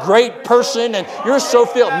such a great person, and you're so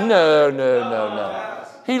filled. No.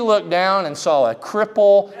 He looked down and saw a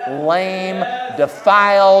cripple, lame,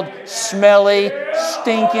 defiled, smelly,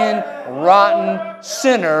 stinking, rotten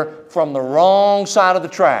sinner from the wrong side of the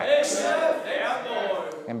tracks.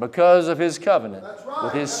 And because of His covenant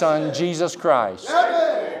with His Son, Jesus Christ,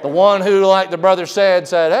 the one who, like the brother said,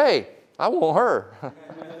 hey, I want her.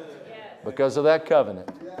 Because of that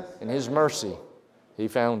covenant and His mercy, He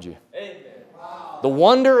found you. The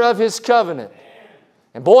wonder of His covenant.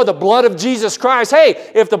 And boy, the blood of Jesus Christ.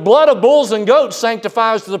 Hey, if the blood of bulls and goats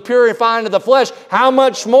sanctifies to the purifying of the flesh, how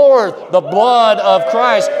much more the blood of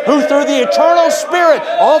Christ, who through the eternal Spirit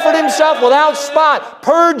offered Himself without spot,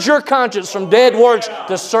 purge your conscience from dead works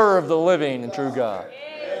to serve the living and true God.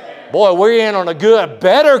 Boy, we're in on a good,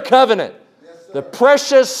 better covenant. The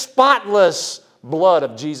precious, spotless blood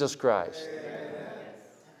of Jesus Christ.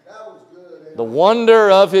 The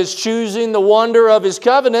wonder of His choosing, the wonder of His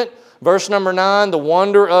covenant. Verse number 9, the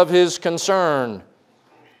wonder of His concern.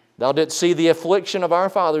 Thou didst see the affliction of our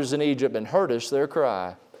fathers in Egypt and heardest their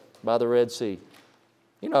cry by the Red Sea.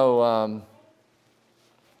 You know,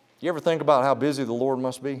 you ever think about how busy the Lord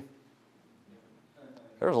must be?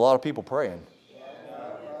 There's a lot of people praying.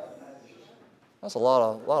 That's a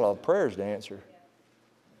lot of prayers to answer.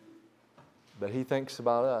 But He thinks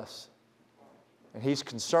about us. And He's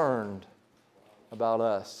concerned about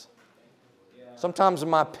us. Sometimes in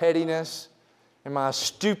my pettiness and my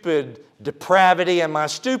stupid depravity and my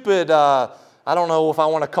stupid, I don't know if I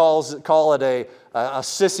want to call it a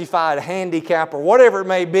sissified handicap or whatever it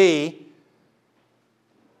may be,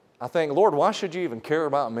 I think, Lord, why should you even care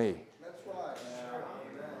about me?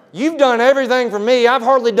 You've done everything for me. I've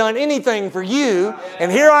hardly done anything for you.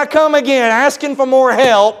 And here I come again asking for more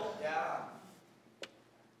help.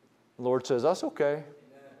 The Lord says, that's okay.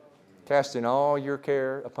 Casting all your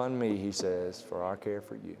care upon me, He says, for I care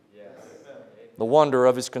for you. The wonder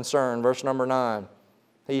of His concern. Verse number 9.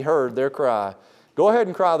 He heard their cry. Go ahead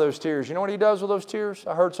and cry those tears. You know what He does with those tears?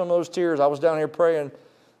 I heard some of those tears. I was down here praying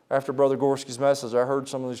after Brother Gorski's message. I heard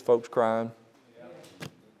some of these folks crying.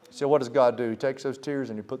 So what does God do? He takes those tears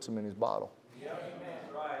and He puts them in His bottle.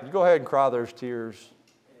 You go ahead and cry those tears.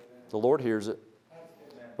 The Lord hears it.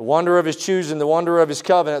 The wonder of His choosing, the wonder of His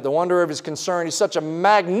covenant, the wonder of His concern. He's such a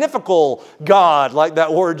magnifical God, like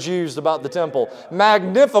that word's used about the temple.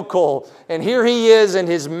 Magnifical. And here He is in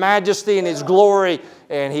His majesty and His glory,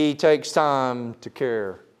 and He takes time to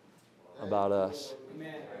care about us.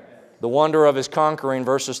 The wonder of His conquering,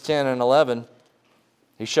 verses 10 and 11.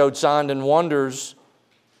 He showed signs and wonders.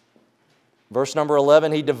 Verse number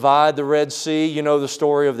 11, He divided the Red Sea. You know the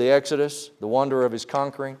story of the Exodus, the wonder of His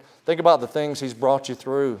conquering. Think about the things He's brought you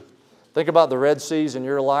through. Think about the Red Seas in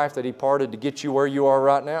your life that He parted to get you where you are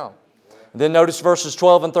right now. And then notice verses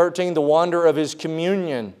 12 and 13, the wonder of His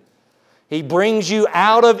communion. He brings you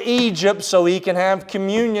out of Egypt so He can have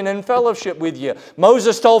communion and fellowship with you.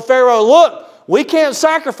 Moses told Pharaoh, look, we can't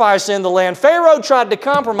sacrifice in the land. Pharaoh tried to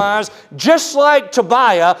compromise just like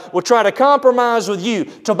Tobiah will try to compromise with you.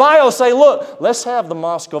 Tobiah will say, look, let's have the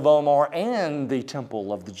Mosque of Omar and the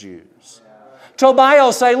Temple of the Jews. Tobiah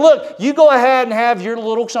will say, look, you go ahead and have your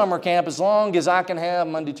little summer camp as long as I can have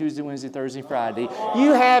Monday, Tuesday, Wednesday, Thursday, Friday.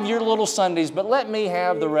 You have your little Sundays, but let me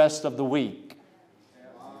have the rest of the week.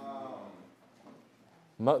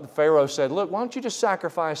 Pharaoh said, look, why don't you just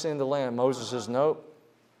sacrifice in the land? Moses says, nope.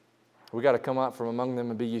 We got to come out from among them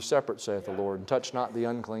and be ye separate, saith the Lord, and touch not the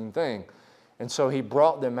unclean thing. And so He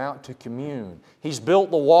brought them out to commune. He's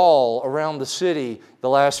built the wall around the city the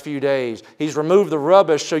last few days. He's removed the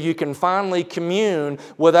rubbish so you can finally commune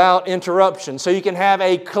without interruption. So you can have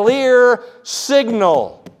a clear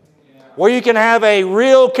signal where you can have a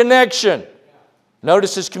real connection.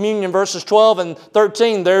 Notice His communion in verses 12 and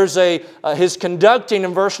 13. There's His conducting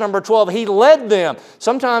in verse number 12. He led them.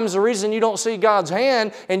 Sometimes the reason you don't see God's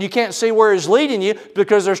hand and you can't see where He's leading you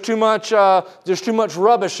because there's too much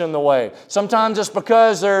rubbish in the way. Sometimes it's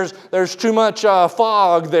because there's too much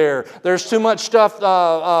fog there. There's too much stuff,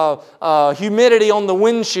 humidity on the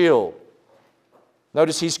windshield.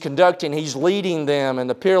 Notice He's conducting. He's leading them in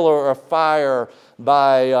the pillar of fire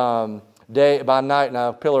by day by night and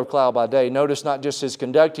a pillar of cloud by day. Notice not just His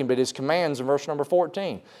conducting, but His commands in verse number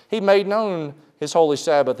 14. He made known His holy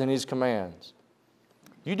Sabbath and His commands.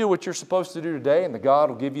 You do what you're supposed to do today, and the God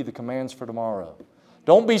will give you the commands for tomorrow.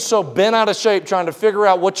 Don't be so bent out of shape trying to figure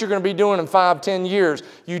out what you're going to be doing in 5, 10 years.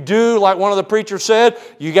 You do, like one of the preachers said,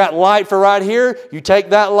 you got light for right here. You take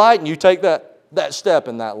that light and you take that step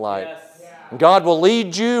in that light. Yes. And God will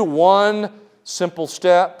lead you one simple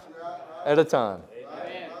step at a time.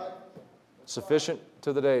 Amen. Sufficient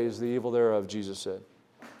to the day is the evil thereof, Jesus said.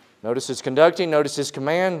 Notice His conducting. Notice His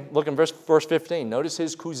command. Look in verse 15. Notice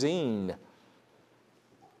His cuisine.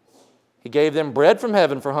 He gave them bread from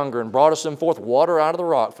heaven for hunger and brought us them forth water out of the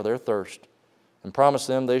rock for their thirst and promised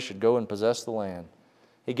them they should go and possess the land.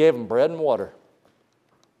 He gave them bread and water.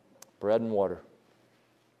 Bread and water.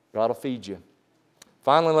 God will feed you.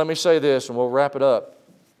 Finally, let me say this and we'll wrap it up.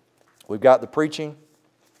 We've got the preaching.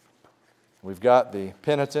 We've got the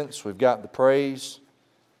penitence. We've got the praise.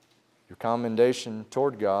 Your commendation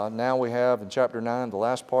toward God. Now we have in chapter 9, the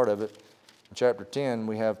last part of it, in chapter 10,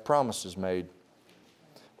 we have promises made.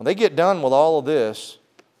 When they get done with all of this,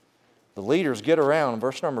 the leaders get around in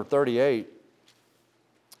verse number 38.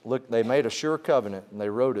 Look, they made a sure covenant and they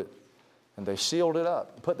wrote it and they sealed it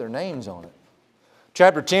up and put their names on it.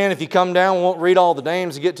 Chapter 10, if you come down, we won't read all the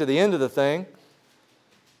names to get to the end of the thing.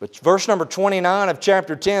 But verse number 29 of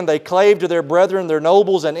chapter 10, they clave to their brethren, their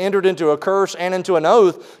nobles, and entered into a curse and into an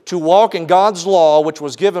oath to walk in God's law, which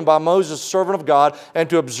was given by Moses, servant of God, and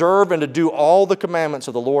to observe and to do all the commandments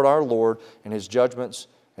of the Lord our Lord and His judgments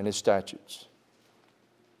and His statutes.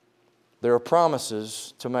 There are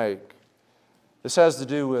promises to make. This has to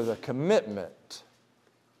do with a commitment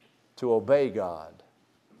to obey God.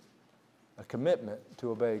 A commitment to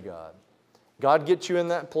obey God. God gets you in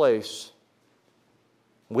that place.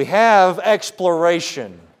 We have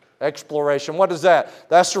exploration. Exploration. What is that?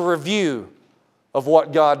 That's a review of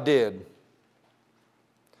what God did.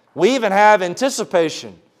 We even have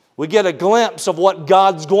anticipation. We get a glimpse of what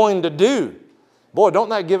God's going to do. Boy, don't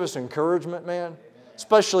that give us encouragement, man?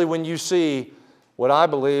 Especially when you see what I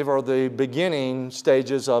believe are the beginning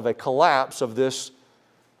stages of a collapse of this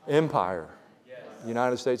empire. The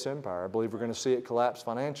United States empire. I believe we're going to see it collapse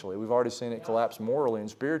financially. We've already seen it collapse morally and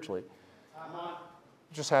spiritually.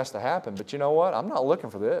 It just has to happen. But you know what? I'm not looking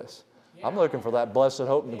for this. I'm looking for that blessed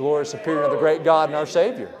hope and the glorious appearing of the great God and our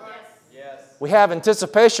Savior. We have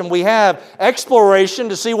anticipation. We have exploration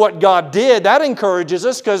to see what God did. That encourages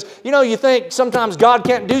us because, you think sometimes God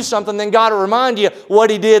can't do something, then God will remind you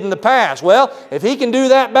what He did in the past. Well, if He can do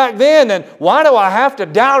that back then why do I have to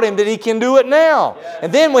doubt Him that He can do it now?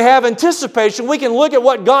 And then we have anticipation. We can look at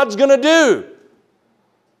what God's going to do.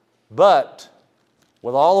 But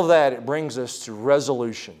with all of that, it brings us to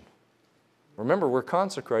resolution. Remember, we're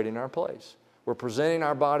consecrating our place. We're presenting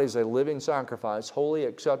our bodies a living sacrifice, wholly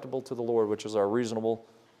acceptable to the Lord, which is our reasonable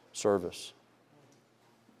service.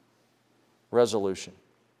 Resolution.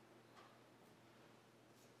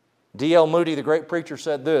 D.L. Moody, the great preacher,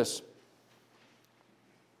 said this.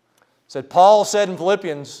 Said, Paul said in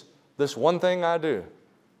Philippians, this one thing I do,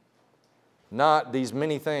 not these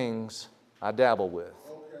many things I dabble with.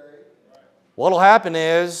 What will happen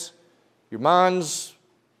is your mind's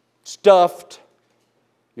stuffed,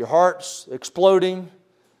 your heart's exploding.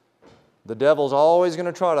 The devil's always going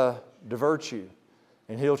to try to divert you.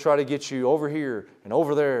 And he'll try to get you over here and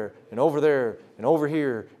over there and over there and over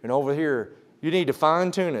here and over here. You need to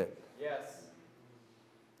fine-tune it. Yes.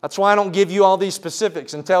 That's why I don't give you all these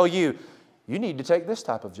specifics and tell you, you need to take this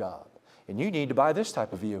type of job. And you need to buy this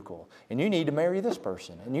type of vehicle. And you need to marry this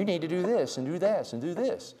person. And you need to do this and do this and do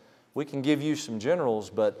this. We can give you some generals,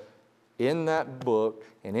 but in that book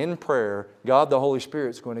and in prayer, God the Holy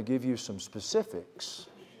Spirit is going to give you some specifics.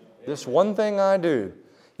 This one thing I do.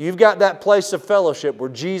 You've got that place of fellowship where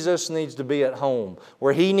Jesus needs to be at home,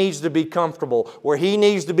 where He needs to be comfortable, where He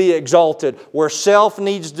needs to be exalted, where self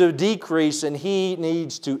needs to decrease and He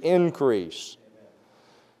needs to increase.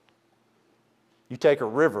 You take a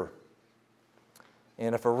river,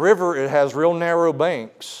 and if a river it has real narrow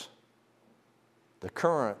banks, the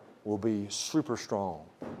current will be super strong.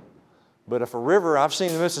 But if a river, I've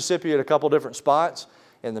seen the Mississippi at a couple different spots,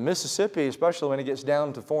 and the Mississippi, especially when it gets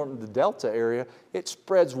down to form the Delta area, it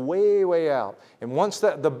spreads way, way out. And once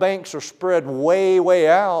the banks are spread way, way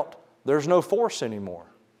out, there's no force anymore.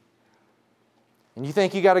 And you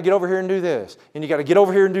think you got to get over here and do this, and you got to get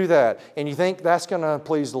over here and do that, and you think that's going to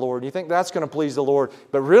please the Lord, and you think that's going to please the Lord,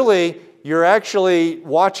 but really, you're actually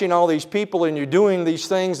watching all these people and you're doing these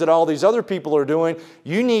things that all these other people are doing.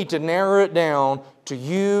 You need to narrow it down to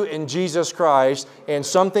you and Jesus Christ and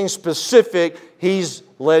something specific He's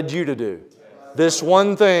led you to do. This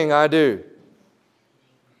one thing I do.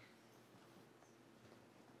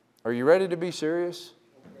 Are you ready to be serious?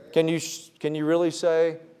 Can you really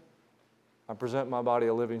say, I present my body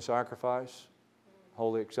a living sacrifice,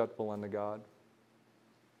 wholly acceptable unto God?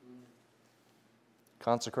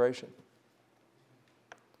 Consecration.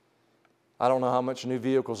 I don't know how much new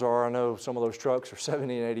vehicles are. I know some of those trucks are $70,000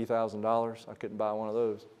 and $80,000. I couldn't buy one of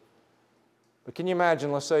those. But can you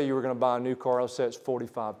imagine, let's say you were going to buy a new car, let's say it's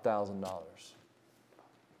 $45,000.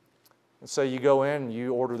 Let's say you go in and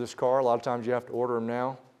you order this car. A lot of times you have to order them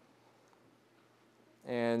now.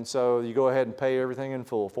 And so you go ahead and pay everything in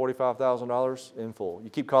full, $45,000 in full. You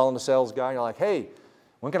keep calling the sales guy and you're like, hey,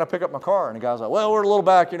 when can I pick up my car? And the guy's like, well, we're a little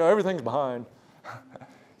back, everything's behind.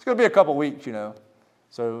 It's going to be a couple weeks,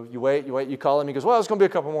 So you wait, you call him. He goes, well, it's going to be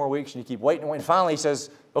a couple more weeks. And you keep waiting and waiting. Finally, he says,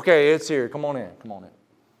 okay, it's here. Come on in.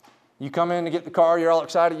 You come in to get the car. You're all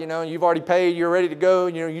excited, You've already paid. You're ready to go.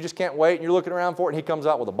 You just can't wait. And you're looking around for it. And he comes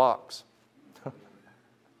out with a box.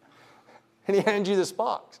 And he hands you this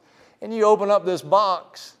box. And you open up this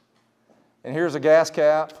box. And here's a gas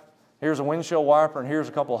cap. Here's a windshield wiper. And here's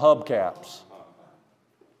a couple of hub caps.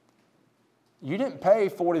 You didn't pay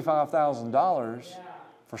 $45,000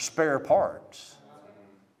 for spare parts.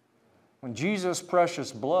 When Jesus'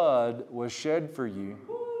 precious blood was shed for you,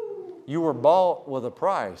 you were bought with a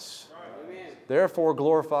price. Therefore,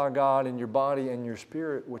 glorify God in your body and your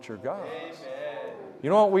spirit, which are God's. You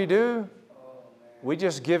know what we do? We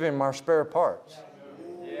just give Him our spare parts.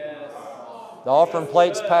 The offering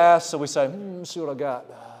plate's passed, so we say, let's see what I got.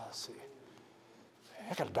 Let's see.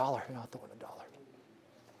 I got $1. I'll throw in $1.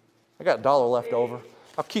 I got $1 left over.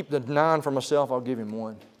 I'll keep the 9 for myself. I'll give him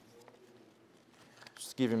 1.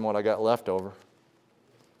 Just give him what I got left over.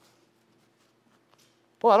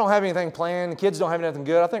 Well, I don't have anything planned. The kids don't have anything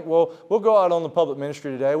good. I think, we'll go out on the public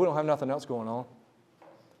ministry today. We don't have nothing else going on.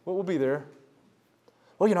 Well, we'll be there.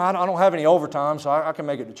 Well, I don't have any overtime, so I can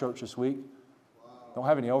make it to church this week. Don't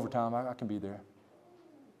have any overtime. I can be there.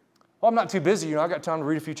 Well, I'm not too busy. I got time to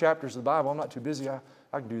read a few chapters of the Bible. I'm not too busy. I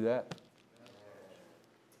can do that.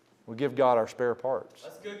 We give God our spare parts.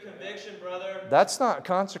 That's good conviction, brother. That's not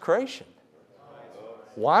consecration.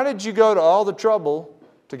 Why did you go to all the trouble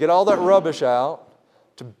to get all that rubbish out,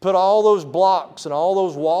 to put all those blocks and all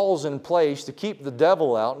those walls in place to keep the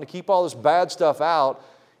devil out and to keep all this bad stuff out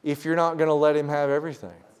if you're not going to let him have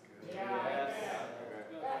everything?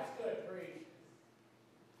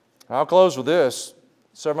 I'll close with this.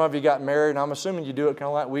 Some of you got married, and I'm assuming you do it kind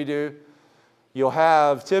of like we do. You'll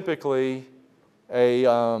have typically a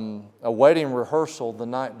wedding rehearsal the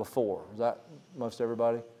night before. Is that most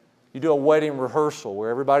everybody? You do a wedding rehearsal where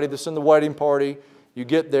everybody that's in the wedding party, you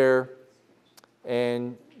get there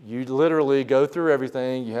and you literally go through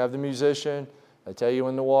everything. You have the musician. They tell you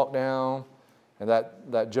when to walk down. And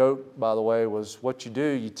that joke, by the way, was what you do.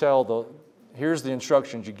 You tell here's the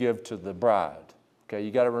instructions you give to the bride. Okay,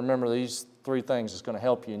 you got to remember these 3 things that's going to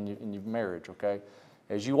help you in your marriage. Okay,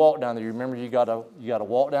 as you walk down there, you remember you got to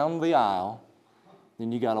walk down the aisle.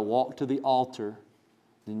 Then you got to walk to the altar.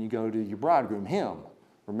 Then you go to your bridegroom, him.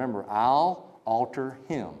 Remember, I'll alter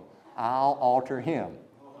him. I'll alter him.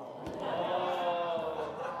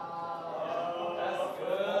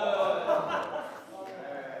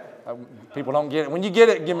 People don't get it. When you get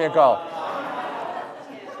it, give me a call.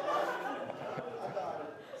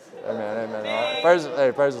 Amen, amen. All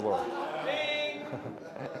right. Praise the Lord.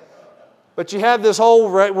 But you have this whole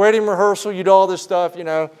wedding rehearsal. You do all this stuff,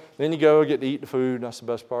 Then you go get to eat the food. That's the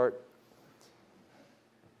best part.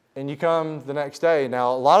 And you come the next day.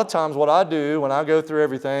 Now, a lot of times what I do when I go through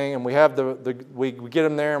everything and we have we get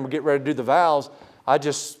them there and we get ready to do the vows, I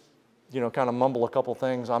just, kind of mumble a couple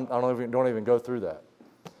things. I don't even go through that.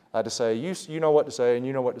 I just say, you know what to say and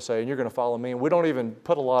you know what to say and you're going to follow me. And we don't even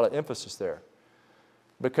put a lot of emphasis there.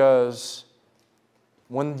 Because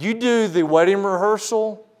when you do the wedding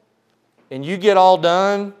rehearsal and you get all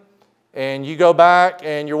done, and you go back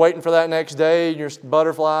and you're waiting for that next day, and your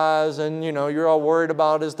butterflies, and you're all worried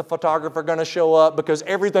about, is the photographer going to show up? Because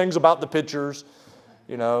everything's about the pictures.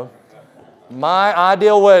 My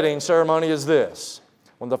ideal wedding ceremony is this.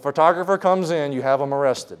 When the photographer comes in, you have them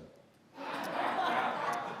arrested.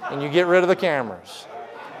 And you get rid of the cameras.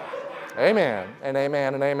 Amen, and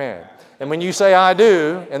amen, and amen. And when you say I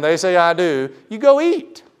do, and they say I do, you go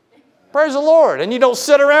eat. Praise the Lord. And you don't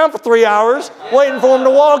sit around for 3 hours waiting for them to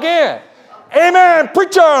walk in. Amen,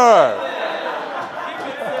 preacher.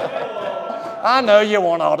 I know you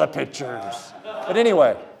want all the pictures. But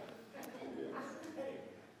anyway,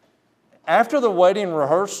 after the wedding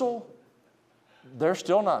rehearsal, they're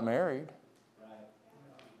still not married.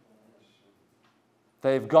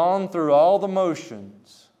 They've gone through all the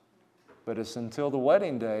motions But it's until the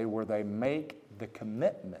wedding day where they make the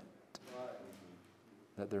commitment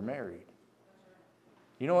that they're married.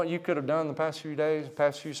 You know what you could have done the past few days,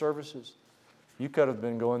 past few services? You could have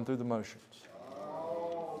been going through the motions.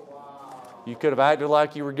 You could have acted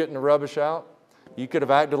like you were getting the rubbish out. You could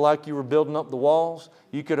have acted like you were building up the walls.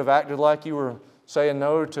 You could have acted like you were saying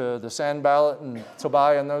no to the Sanballat and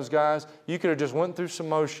Tobiah and those guys. You could have just went through some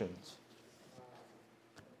motions.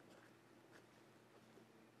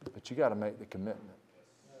 But you got to make the commitment.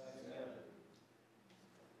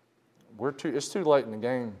 It's too late in the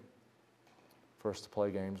game for us to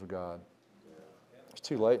play games with God. It's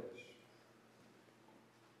too late.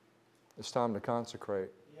 It's time to consecrate.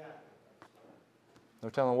 No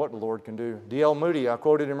telling what the Lord can do. D.L. Moody, I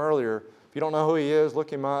quoted him earlier. If you don't know who he is,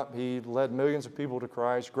 look him up. He led millions of people to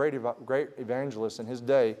Christ, great evangelist in his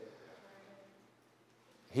day.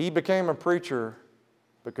 He became a preacher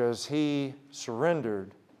because he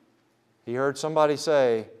surrendered. He heard somebody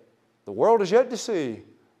say, the world is yet to see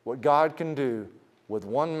what God can do with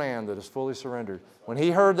one man that is fully surrendered. When he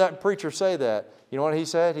heard that preacher say that, you know what he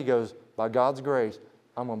said? He goes, by God's grace,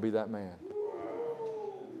 I'm going to be that man.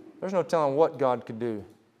 There's no telling what God could do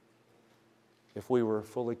if we were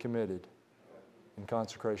fully committed in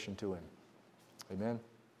consecration to Him. Amen?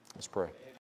 Let's pray.